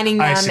combining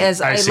them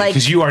I see,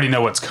 because you already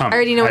know what's coming. I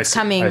already know what's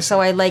coming,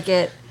 so I like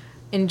it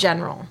in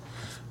general.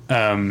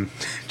 General?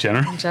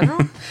 In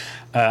general?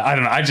 I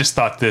don't know. I just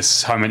thought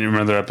this How I Met Your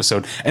Mother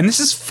episode, and this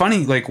is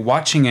funny, like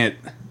watching it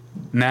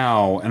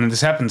now, and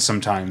this happens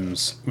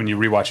sometimes when you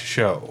rewatch a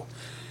show,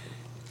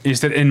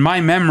 is that in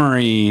my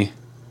memory,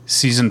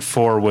 season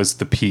 4 was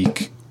the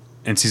peak,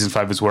 and season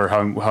 5 is where How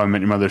I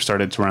Met Your Mother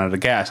started to run out of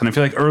gas. And I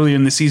feel like early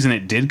in the season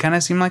it did kind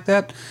of seem like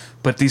that,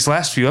 but these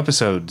last few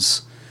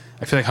episodes,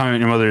 I feel like How I Met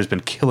Your Mother has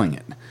been killing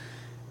it,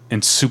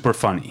 and super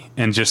funny,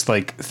 and just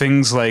like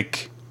things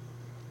like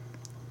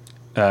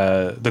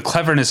the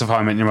cleverness of How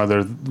I Met Your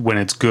Mother when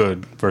it's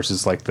good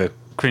versus like the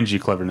cringy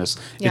cleverness.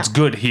 Yeah. It's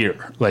good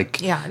here.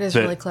 Like it is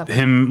really clever.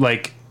 Him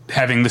like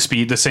having the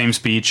same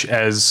speech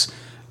as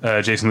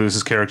Jason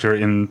Lewis's character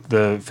in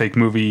the fake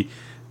movie.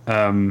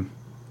 I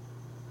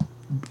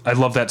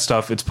love that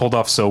stuff. It's pulled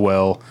off so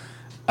well.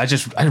 I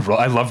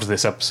loved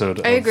this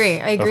episode. I agree.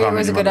 It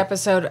was a good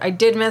episode. I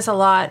did miss a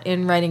lot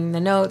in writing the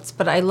notes,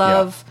 but I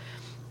love.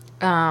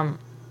 I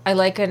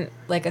like when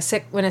a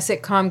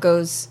sitcom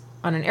goes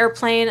on an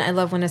airplane. I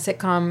love when a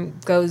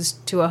sitcom goes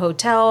to a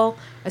hotel,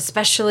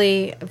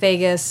 especially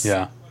Vegas.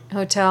 Yeah.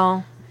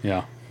 Hotel.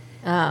 Yeah.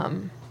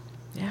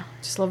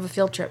 Just love a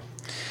field trip.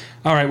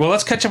 All right. Well,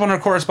 let's catch up on our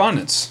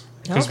correspondence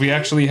because we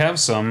actually have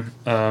some.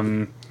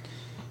 I'm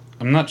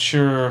not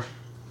sure.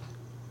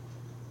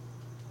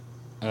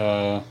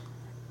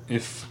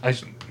 If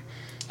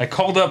I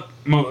called up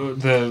we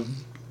don't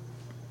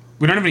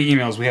have any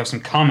emails. We have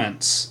some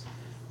comments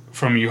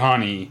from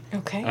Yuhani.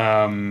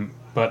 Okay.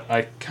 But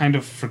I kind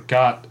of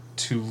forgot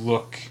to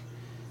look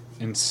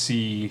and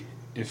see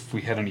if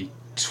we had any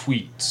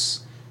tweets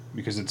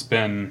because it's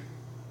been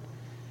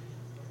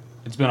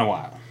a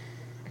while.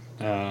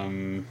 Do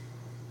you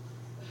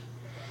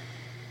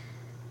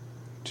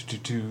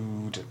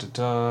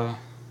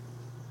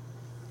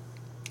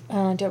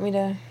want me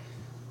to?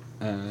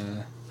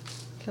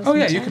 Oh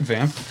yeah, you can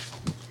vamp.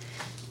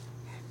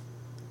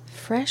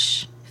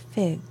 Fresh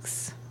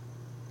figs.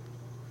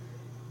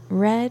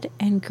 Red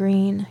and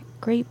green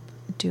grape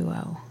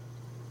duo.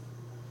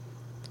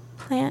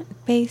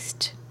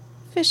 Plant-based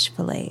fish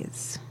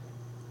fillets.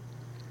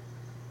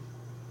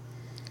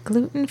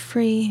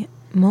 Gluten-free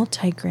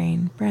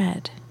multigrain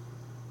bread.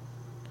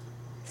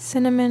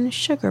 Cinnamon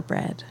sugar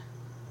bread.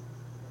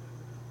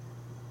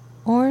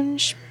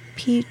 Orange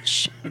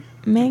peach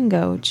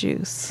mango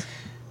juice.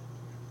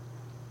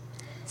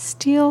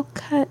 Steel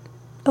cut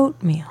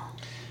oatmeal.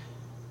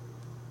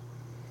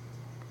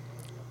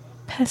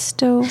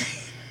 Pesto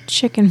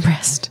chicken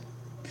breast.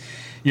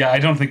 Yeah, I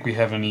don't think we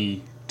have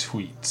any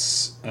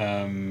tweets.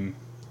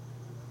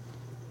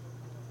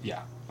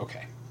 Yeah,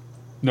 okay.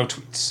 No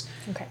tweets.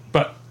 Okay.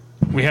 But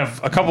we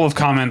have a couple of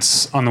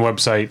comments on the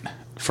website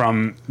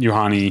from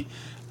Yuhani.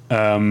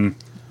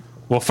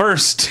 Well,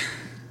 first,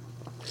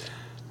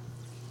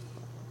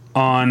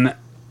 on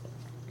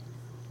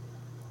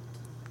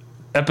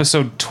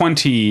episode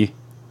 20,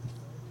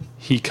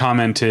 he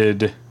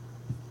commented,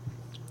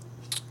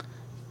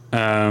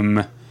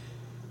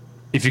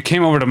 if you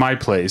came over to my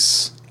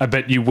place, I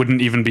bet you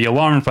wouldn't even be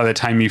alarmed by the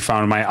time you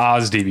found my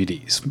Oz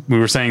DVDs. We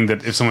were saying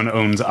that if someone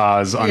owns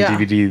Oz on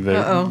DVD,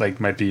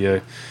 that might be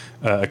a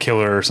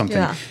killer or something.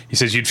 Yeah. He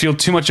says, you'd feel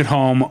too much at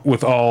home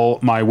with all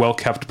my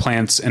well-kept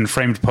plants and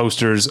framed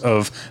posters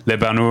of Le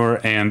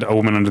Bonheur and A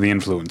Woman Under the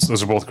Influence.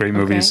 Those are both great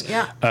movies.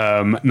 Yeah.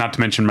 Not to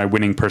mention my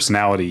winning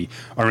personality,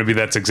 or maybe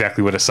that's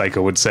exactly what a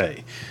psycho would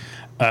say.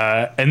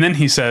 And then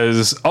he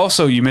says,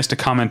 also, you missed a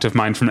comment of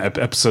mine from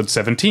episode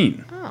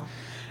 17. Oh.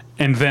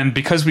 And then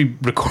because we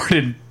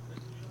recorded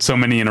so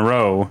many in a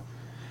row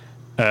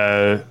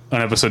on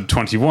episode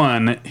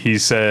 21, he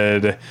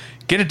said,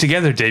 get it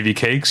together, Davy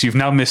Cakes. You've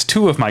now missed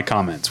 2 of my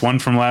comments, one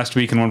from last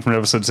week and one from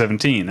episode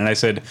 17. And I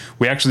said,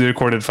 we actually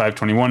recorded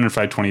 521 and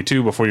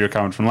 522 before your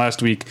comment from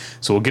last week,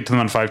 so we'll get to them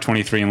on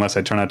 523 unless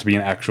I turn out to be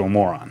an actual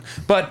moron.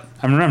 But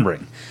I'm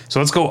remembering. So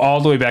let's go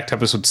all the way back to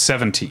episode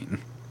 17.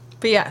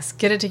 But yes,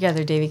 get it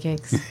together, Davy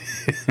Cakes.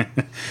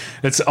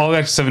 It's all the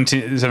way back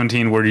to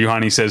 17 where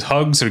Yohani says,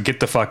 hugs or get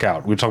the fuck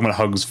out. We were talking about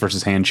hugs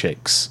versus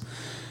handshakes.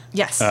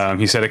 Yes.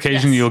 He said,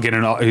 occasionally you'll get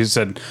he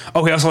said,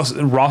 he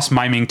also, Ross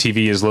miming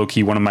TV is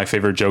low-key one of my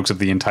favorite jokes of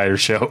the entire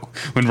show.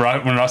 When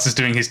Ross is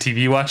doing his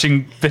TV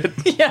watching bit.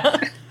 Yeah.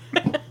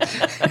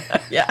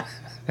 Yeah.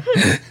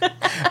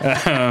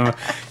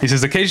 He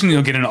says, occasionally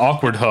you'll get an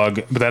awkward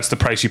hug, but that's the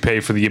price you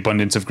pay for the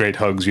abundance of great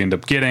hugs you end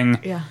up getting.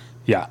 Yeah.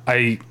 Yeah,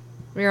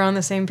 We're on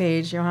the same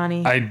page,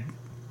 Yohani.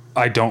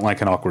 I don't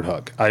like an awkward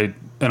hug.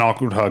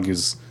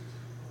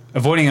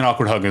 Avoiding an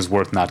awkward hug is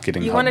worth not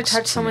getting. You want to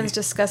touch someone's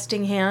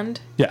disgusting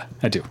hand? Yeah,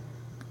 I do.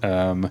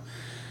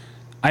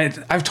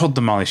 I've told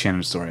the Molly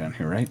Shannon story on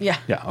here, right? Yeah.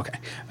 Yeah, okay.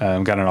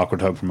 Got an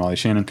awkward hug from Molly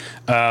Shannon.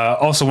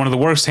 Also, one of the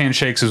worst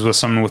handshakes is with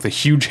someone with a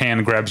huge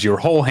hand grabs your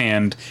whole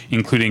hand,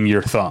 including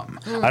your thumb.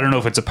 I don't know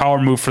if it's a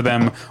power move for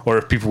them or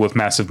if people with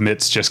massive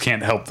mitts just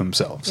can't help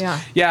themselves.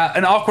 Yeah. Yeah,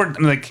 an awkward,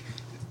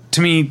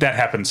 to me, that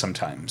happens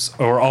sometimes.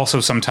 Or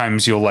also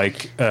sometimes you'll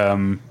With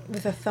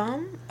a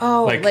thumb?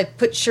 Oh, like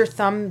put your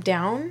thumb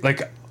down?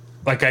 Like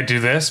I do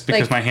this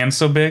because my hand's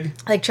so big?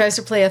 Like tries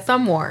to play a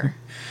thumb war.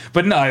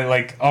 But no,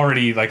 I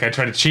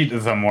try to cheat the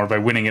thumb war by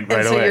winning it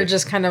right away. So you're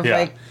just kind of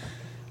okay.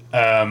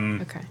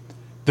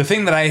 The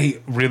thing that I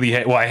really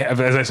hate,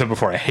 as I said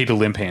before, I hate a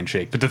limp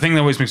handshake. But the thing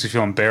that always makes me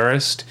feel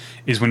embarrassed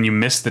is when you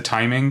miss the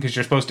timing, because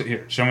you're supposed to,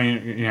 here, show me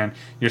your hand.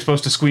 You're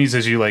supposed to squeeze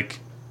as you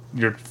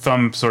your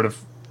thumb sort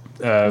of,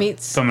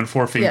 meets. thumb and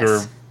forefinger.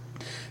 Yes.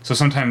 So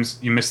sometimes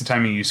you miss the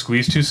timing, you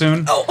squeeze too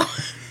soon. Oh.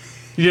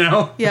 You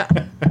know? Yeah.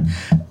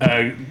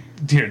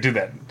 Here, do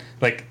that.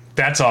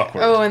 That's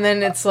awkward. Oh, and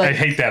then it's I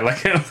hate that.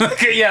 Like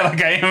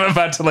I am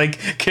about to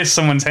kiss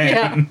someone's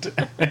hand.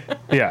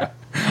 Yeah.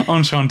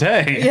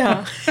 Enchanté.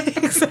 Yeah.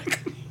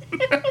 Exactly.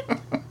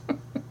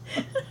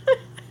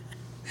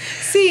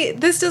 See,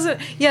 this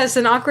doesn't. Yes,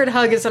 an awkward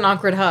hug is an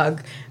awkward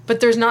hug, but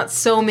there's not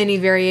so many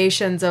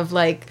variations of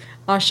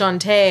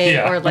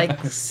enchanté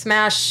or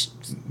smash.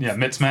 Yeah,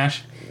 mid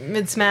smash.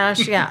 Mid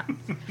smash. Yeah.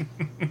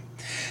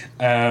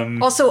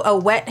 Also, a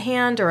wet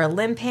hand or a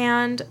limp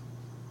hand,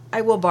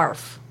 I will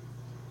barf.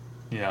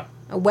 Yeah.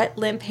 A wet,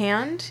 limp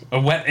hand? A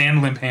wet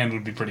and limp hand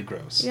would be pretty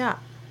gross. Yeah.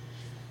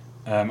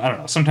 I don't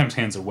know. Sometimes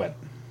hands are wet.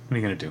 What are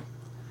you going to do?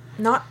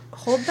 Not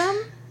hold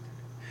them?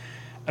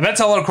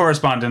 That's all our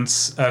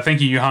correspondence.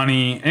 Thank you,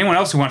 Yohani. Anyone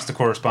else who wants to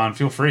correspond,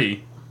 feel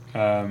free.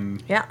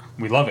 Yeah.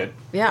 We love it.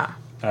 Yeah.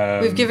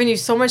 We've given you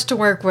so much to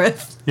work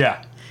with.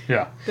 Yeah.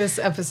 Yeah. This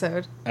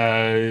episode.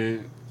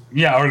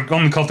 Yeah, our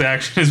only call to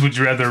action is, would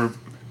you rather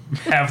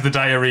have the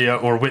diarrhea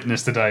or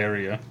witness the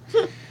diarrhea?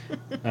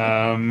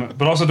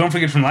 But also, don't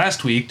forget from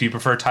last week, do you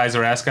prefer ties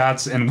or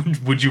ascots? And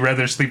would you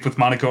rather sleep with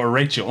Monica or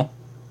Rachel?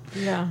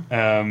 Yeah.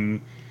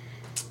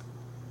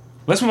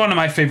 Let's move on to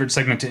my favorite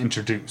segment to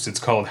introduce. It's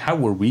called How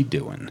Were We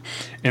Doing?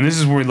 And this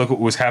is where we look at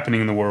what was happening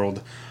in the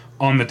world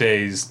on the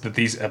days that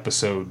these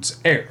episodes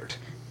aired.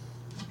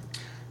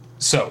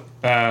 So,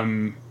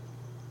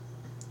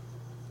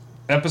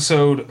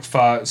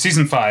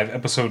 Season 5,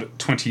 Episode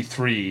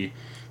 23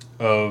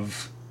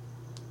 of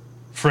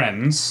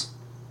Friends,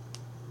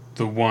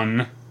 the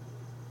one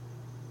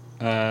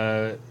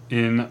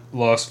in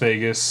Las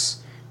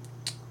Vegas,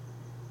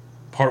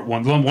 Part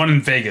 1. The one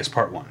in Vegas,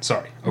 Part 1.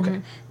 Sorry.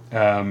 Okay.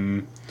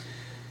 Mm-hmm.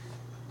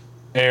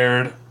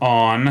 Aired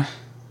on...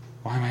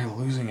 Why am I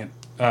losing it?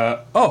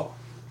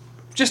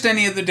 Just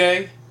any other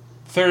day.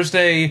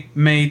 Thursday,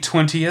 May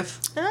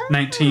 20th,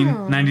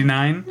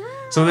 1999.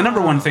 So the number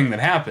one thing that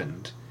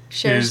happened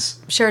is...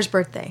 Cher's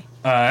birthday.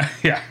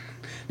 Yeah.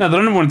 Now, the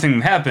number one thing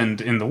that happened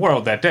in the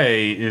world that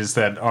day is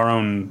that our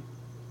own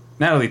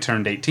Natalie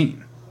turned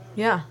 18.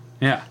 Yeah.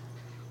 Yeah.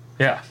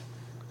 Yeah.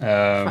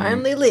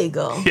 Finally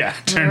legal. Yeah,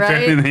 turned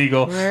finally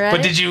legal. Right.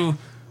 But did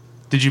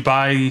you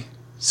buy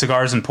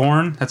cigars and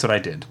porn? That's what I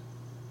did.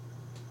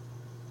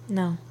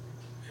 No.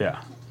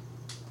 Yeah.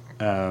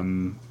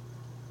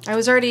 I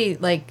was already,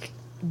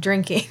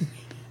 drinking.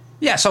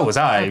 Yeah, so was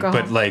I.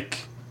 Alcohol. But,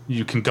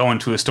 you can go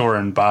into a store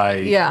and buy...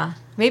 Yeah.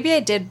 Maybe I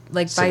did,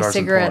 buy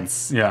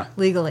cigarettes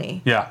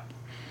legally. Yeah.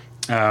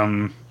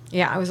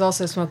 Yeah, I was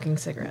also smoking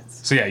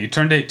cigarettes. So, yeah, you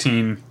turned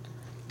 18.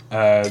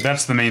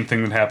 That's the main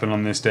thing that happened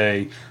on this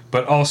day.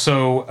 But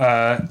also...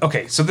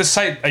 okay, so this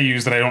site I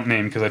use that I don't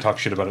name because I talk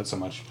shit about it so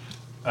much.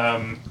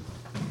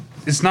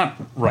 It's not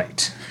right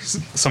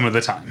some of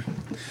the time.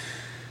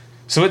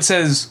 So it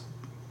says,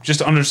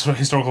 just under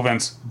historical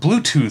events,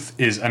 Bluetooth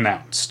is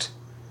announced.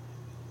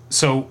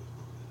 So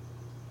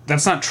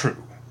that's not true.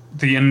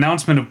 The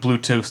announcement of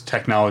Bluetooth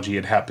technology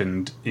had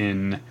happened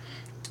in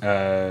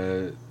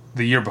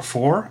the year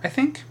before, I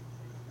think,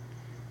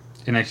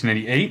 in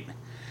 1988.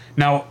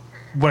 Now,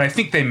 what I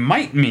think they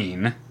might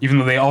mean, even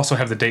though they also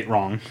have the date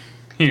wrong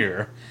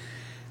here,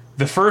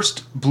 the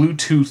first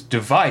Bluetooth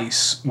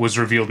device was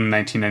revealed in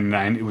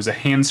 1999. It was a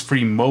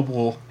hands-free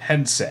mobile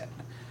headset,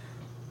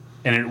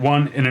 and it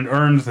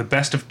earned the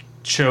Best of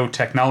Show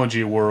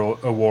Technology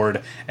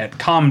Award at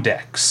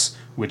Comdex,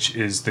 which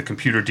is the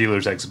Computer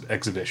Dealers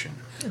Exhibition.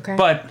 Okay.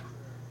 But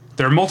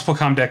there are multiple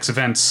Comdex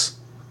events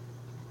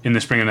in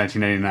the spring of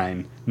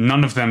 1999.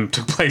 None of them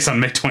took place on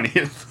May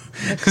 20th.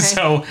 Okay.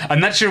 So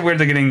I'm not sure where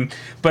they're getting...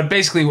 But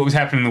basically what was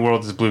happening in the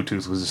world is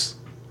Bluetooth was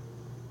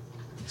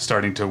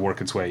starting to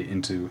work its way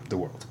into the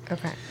world.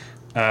 Okay.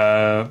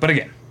 But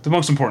again, the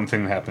most important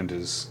thing that happened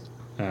is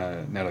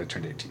Natalie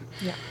turned 18.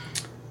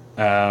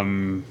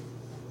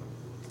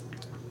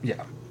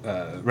 Yeah.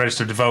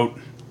 Registered to vote.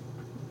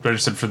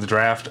 Registered for the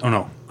draft. Oh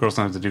no, girls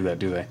don't have to do that,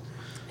 do they?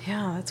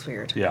 Yeah, that's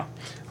weird. Yeah.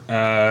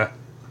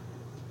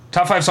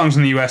 Top 5 songs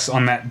in the U.S.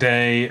 on that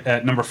day.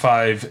 At number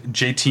 5,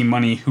 JT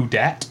Money, Who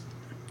Dat?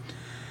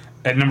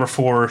 At number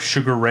 4,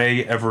 Sugar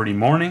Ray, Every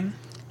Morning.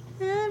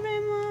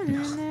 Every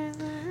morning.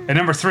 At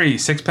number 3,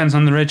 Sixpence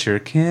on the Richer,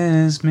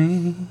 Kiss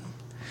Me.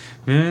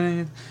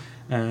 At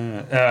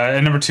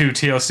number 2,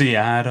 TLC,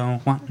 I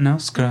Don't Want No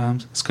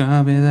Scrubs.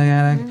 Scrubbies,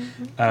 I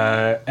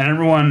gotta...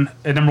 and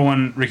at number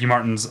 1, Ricky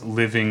Martin's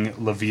Living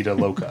La Vida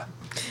Loca.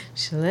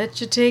 She'll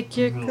let you take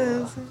your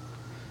clothes.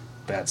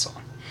 Bad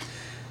song.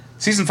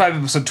 Season 5,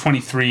 episode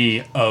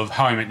 23 of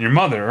How I Met Your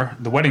Mother,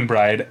 The Wedding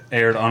Bride,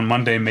 aired on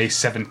Monday, May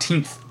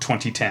 17th,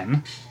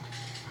 2010.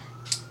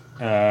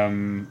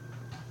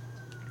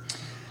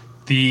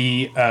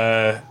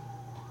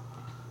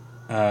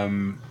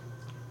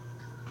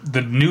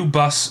 The new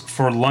bus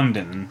for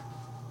London,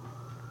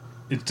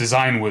 its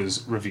design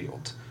was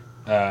revealed.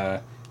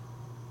 So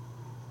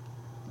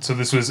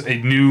this was a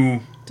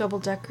new...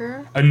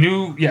 Double-decker? A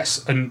new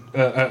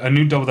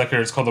double-decker.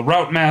 It's called the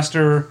Route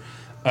Master.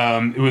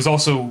 It was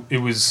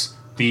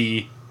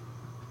the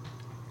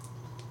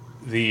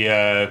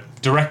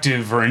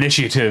directive or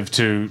initiative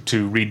to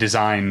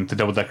redesign the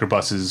double-decker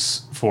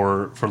buses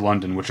for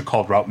London, which are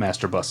called Route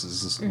Master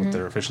buses, is what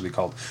they're officially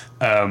called.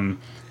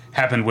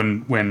 Happened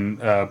when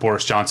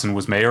Boris Johnson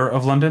was mayor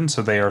of London,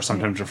 so they are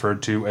sometimes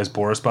referred to as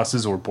Boris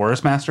buses or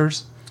Boris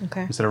Masters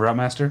instead of Route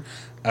Master.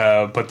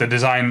 But the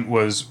design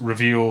was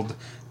revealed.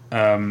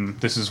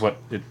 This is what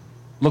it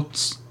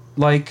looks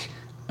like.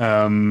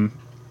 And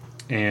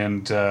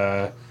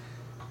I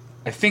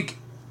think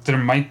there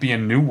might be a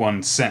new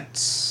one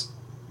since,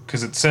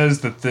 because it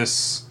says that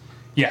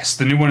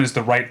the new one is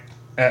the Right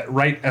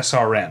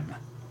SRM,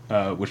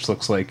 which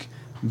looks like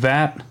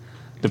that.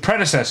 The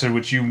predecessor,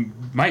 which you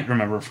might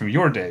remember from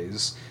your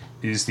days,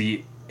 is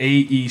the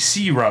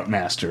AEC Route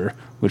Master,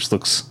 which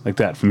looks like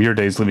that from your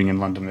days living in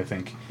London, I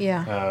think.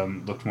 Yeah.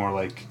 Looked more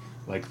like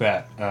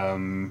that,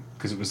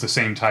 because it was the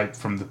same type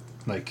from the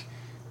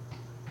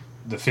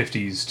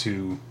 50s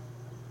to...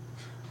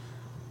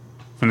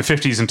 From the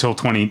 50s until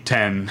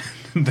 2010,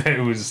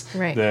 it was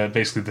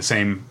basically the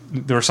same.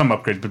 There were some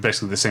upgrades, but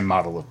basically the same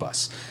model of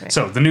bus. Right.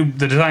 So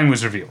the design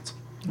was revealed.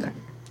 Okay.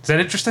 Is that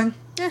interesting?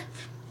 Yeah.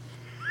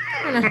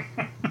 I don't know.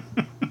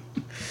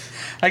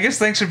 I guess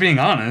thanks for being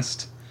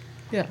honest.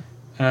 Yeah.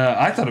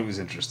 I thought it was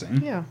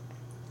interesting. Yeah.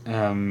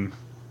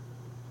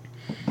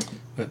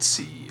 Let's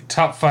see.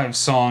 Top 5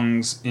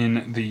 songs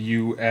in the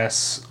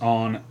U.S.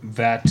 on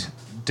that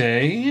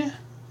day.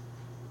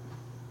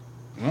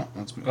 Well,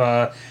 that's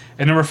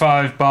at number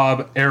 5,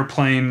 Bob,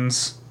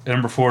 Airplanes. At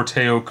number 4,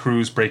 Teo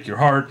Cruz, Break Your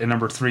Heart. At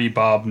number 3,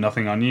 Bob,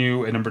 Nothing on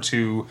You. At number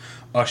 2,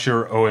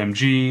 Usher,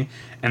 OMG.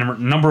 And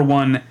number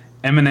 1,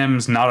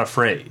 Eminem's Not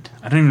Afraid.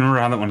 I don't even remember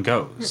how that one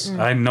goes.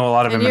 I know a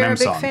lot of Eminem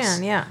songs. You're a big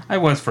fan, yeah. I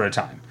was for a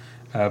time.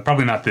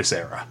 Probably not this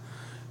era.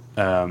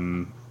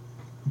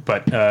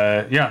 But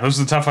those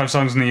are the top 5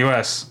 songs in the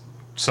U.S.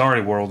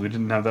 Sorry, world, we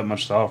didn't have that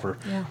much to offer,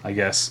 I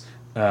guess.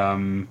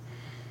 And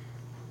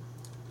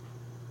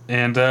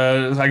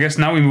I guess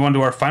now we move on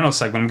to our final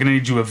segment. I'm going to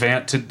need you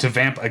to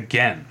vamp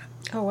again.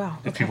 Oh, wow.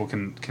 If people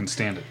can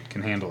stand it,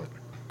 can handle it.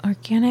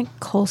 Organic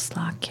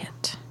coleslaw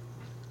kit.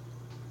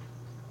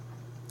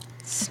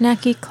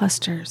 Snacky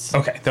clusters.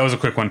 Okay, that was a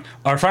quick one.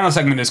 Our final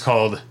segment is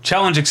called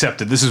Challenge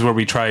Accepted. This is where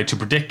we try to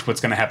predict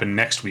what's going to happen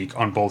next week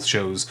on both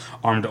shows,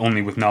 armed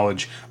only with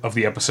knowledge of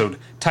the episode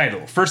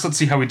title. First, let's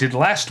see how we did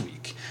last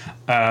week.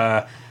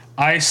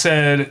 I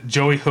said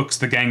Joey hooks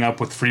the gang up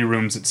with free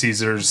rooms at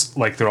Caesars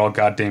like they're all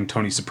goddamn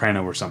Tony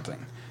Soprano or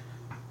something.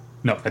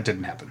 No, that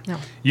didn't happen. No.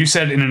 You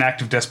said in an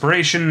act of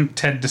desperation,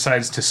 Ted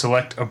decides to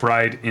select a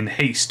bride in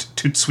haste,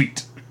 toot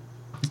sweet.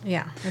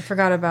 Yeah, I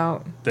forgot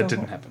about... That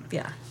didn't happen.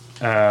 Yeah.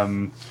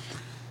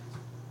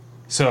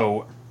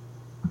 So,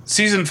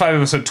 Season 5,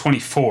 Episode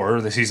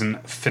 24, the season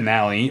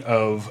finale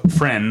of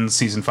Friends,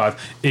 Season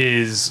 5,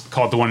 is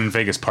called The One in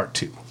Vegas Part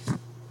 2.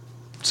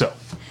 So,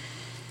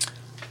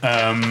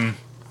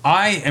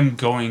 I am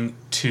going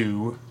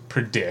to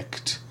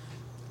predict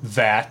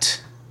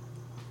that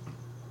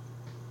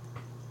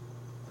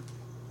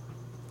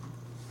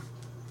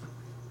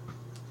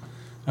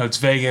it's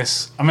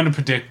Vegas. I'm going to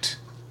predict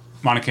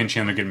Monica and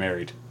Chandler get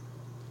married.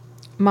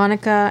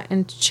 Monica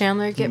and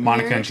Chandler get married?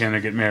 Monica and Chandler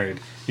get married.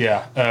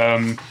 Yeah.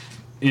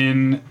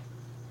 In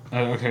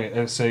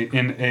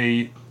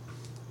a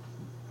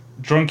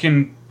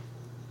drunken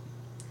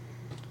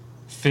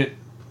fit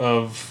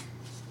of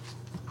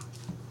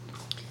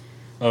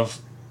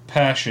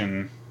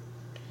passion,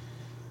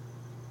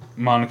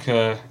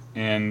 Monica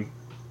and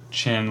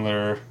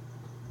Chandler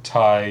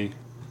tie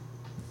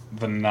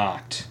the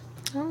knot.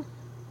 Oh,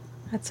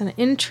 that's an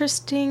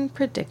interesting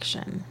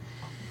prediction.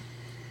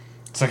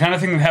 It's the kind of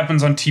thing that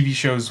happens on TV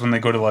shows when they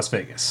go to Las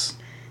Vegas.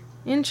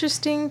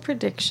 Interesting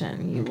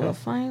prediction. You will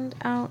find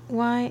out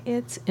why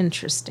it's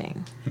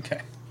interesting.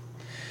 Okay.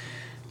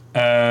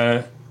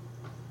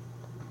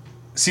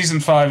 Season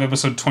 5,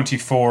 episode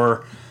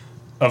 24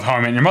 of How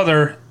I Met Your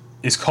Mother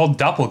is called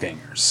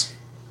Doppelgangers.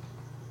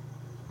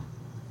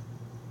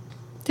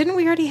 Didn't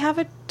we already have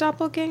a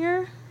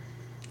doppelganger?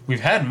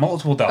 We've had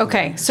multiple doppelgangers.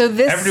 Okay, so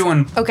this...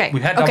 Everyone... Okay,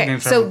 we've had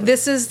doppelgangers. okay, so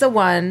this is the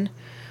one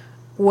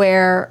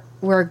where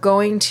we're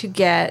going to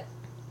get...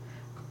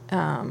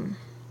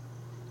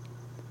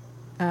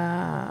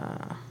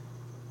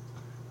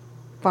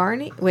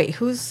 Barney? Wait,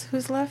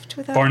 who's left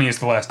with that? Barney is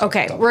the last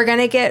Okay, we're going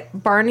to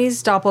get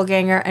Barney's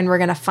doppelganger, and we're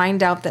going to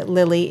find out that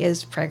Lily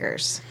is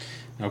Preggers.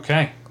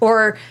 Okay.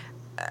 Or,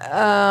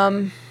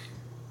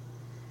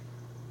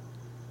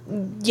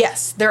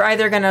 yes, they're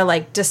either going to,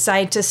 like,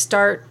 decide to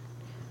start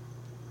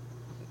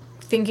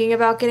thinking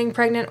about getting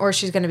pregnant, or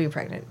she's going to be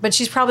pregnant. But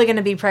she's probably going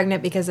to be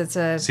pregnant because it's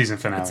a... Season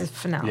finale. It's a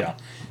finale.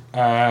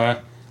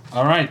 Yeah.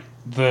 All right.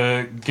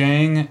 The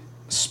gang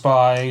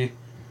spy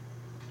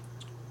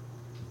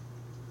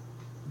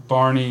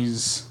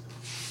Barney's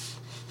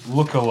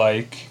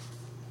look-alike,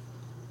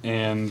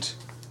 and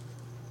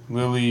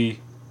Lily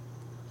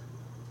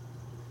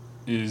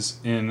is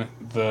in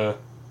the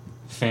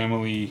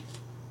family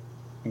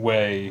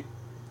way.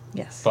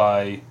 Yes.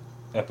 By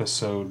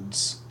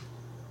episode's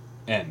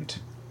end.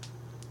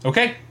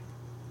 Okay.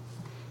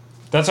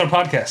 That's our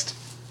podcast.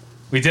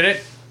 We did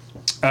it.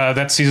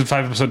 That's season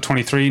 5, episode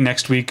 23.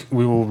 Next week,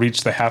 we will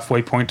reach the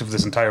halfway point of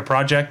this entire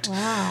project.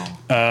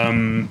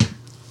 Wow.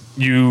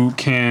 You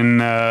can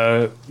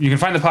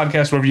find the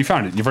podcast wherever you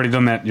found it. You've already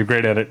done that. You're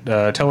great at it.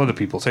 Tell other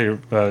people. Tell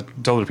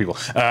other people.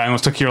 I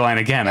almost took your line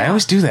again. I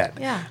always do that.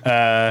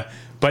 Yeah.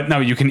 But no,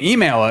 you can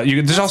email.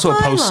 There's also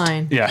a post.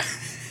 Line. Yeah.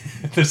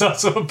 There's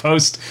also a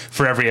post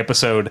for every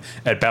episode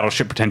at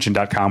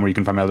battleshippretension.com where you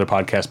can find my other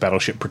podcast,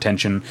 Battleship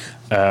Pretension.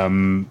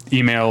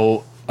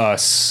 Email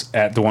us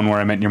at the one where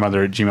I met your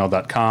mother at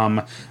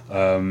gmail.com.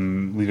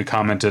 Leave a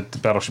comment at the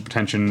Battleship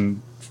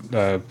Pretension.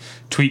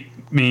 Tweet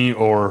me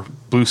or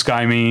blue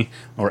sky me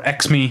or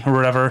X me or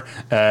whatever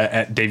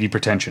at Davey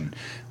Pretension.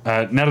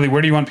 Natalie,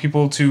 where do you want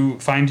people to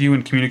find you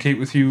and communicate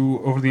with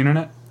you over the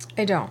internet?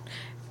 I don't.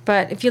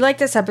 But if you like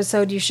this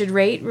episode, you should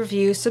rate,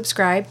 review,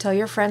 subscribe, tell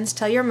your friends,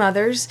 tell your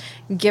mothers,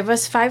 give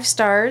us 5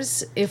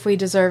 stars if we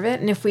deserve it.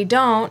 And if we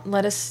don't,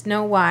 let us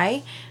know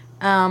why.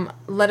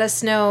 Let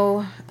us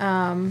know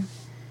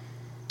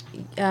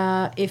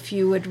if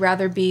you would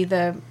rather be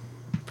the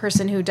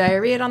person who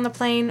diarrheaed on the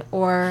plane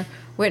or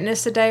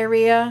witnessed the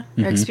diarrhea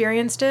or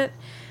experienced it.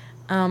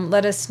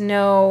 Let us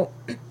know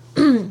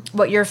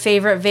what your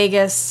favorite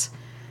Vegas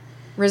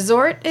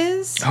resort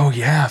is. Oh,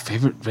 yeah.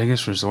 Favorite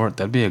Vegas resort.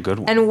 That'd be a good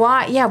one. And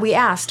why, we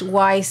asked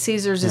why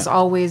Caesars is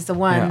always the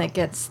one that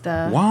gets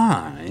the...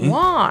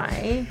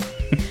 Why?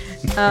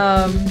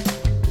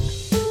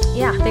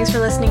 Thanks for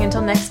listening.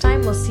 Until next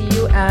time, we'll see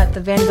you at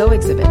the Van Gogh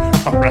exhibit.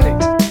 All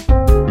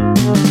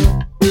right.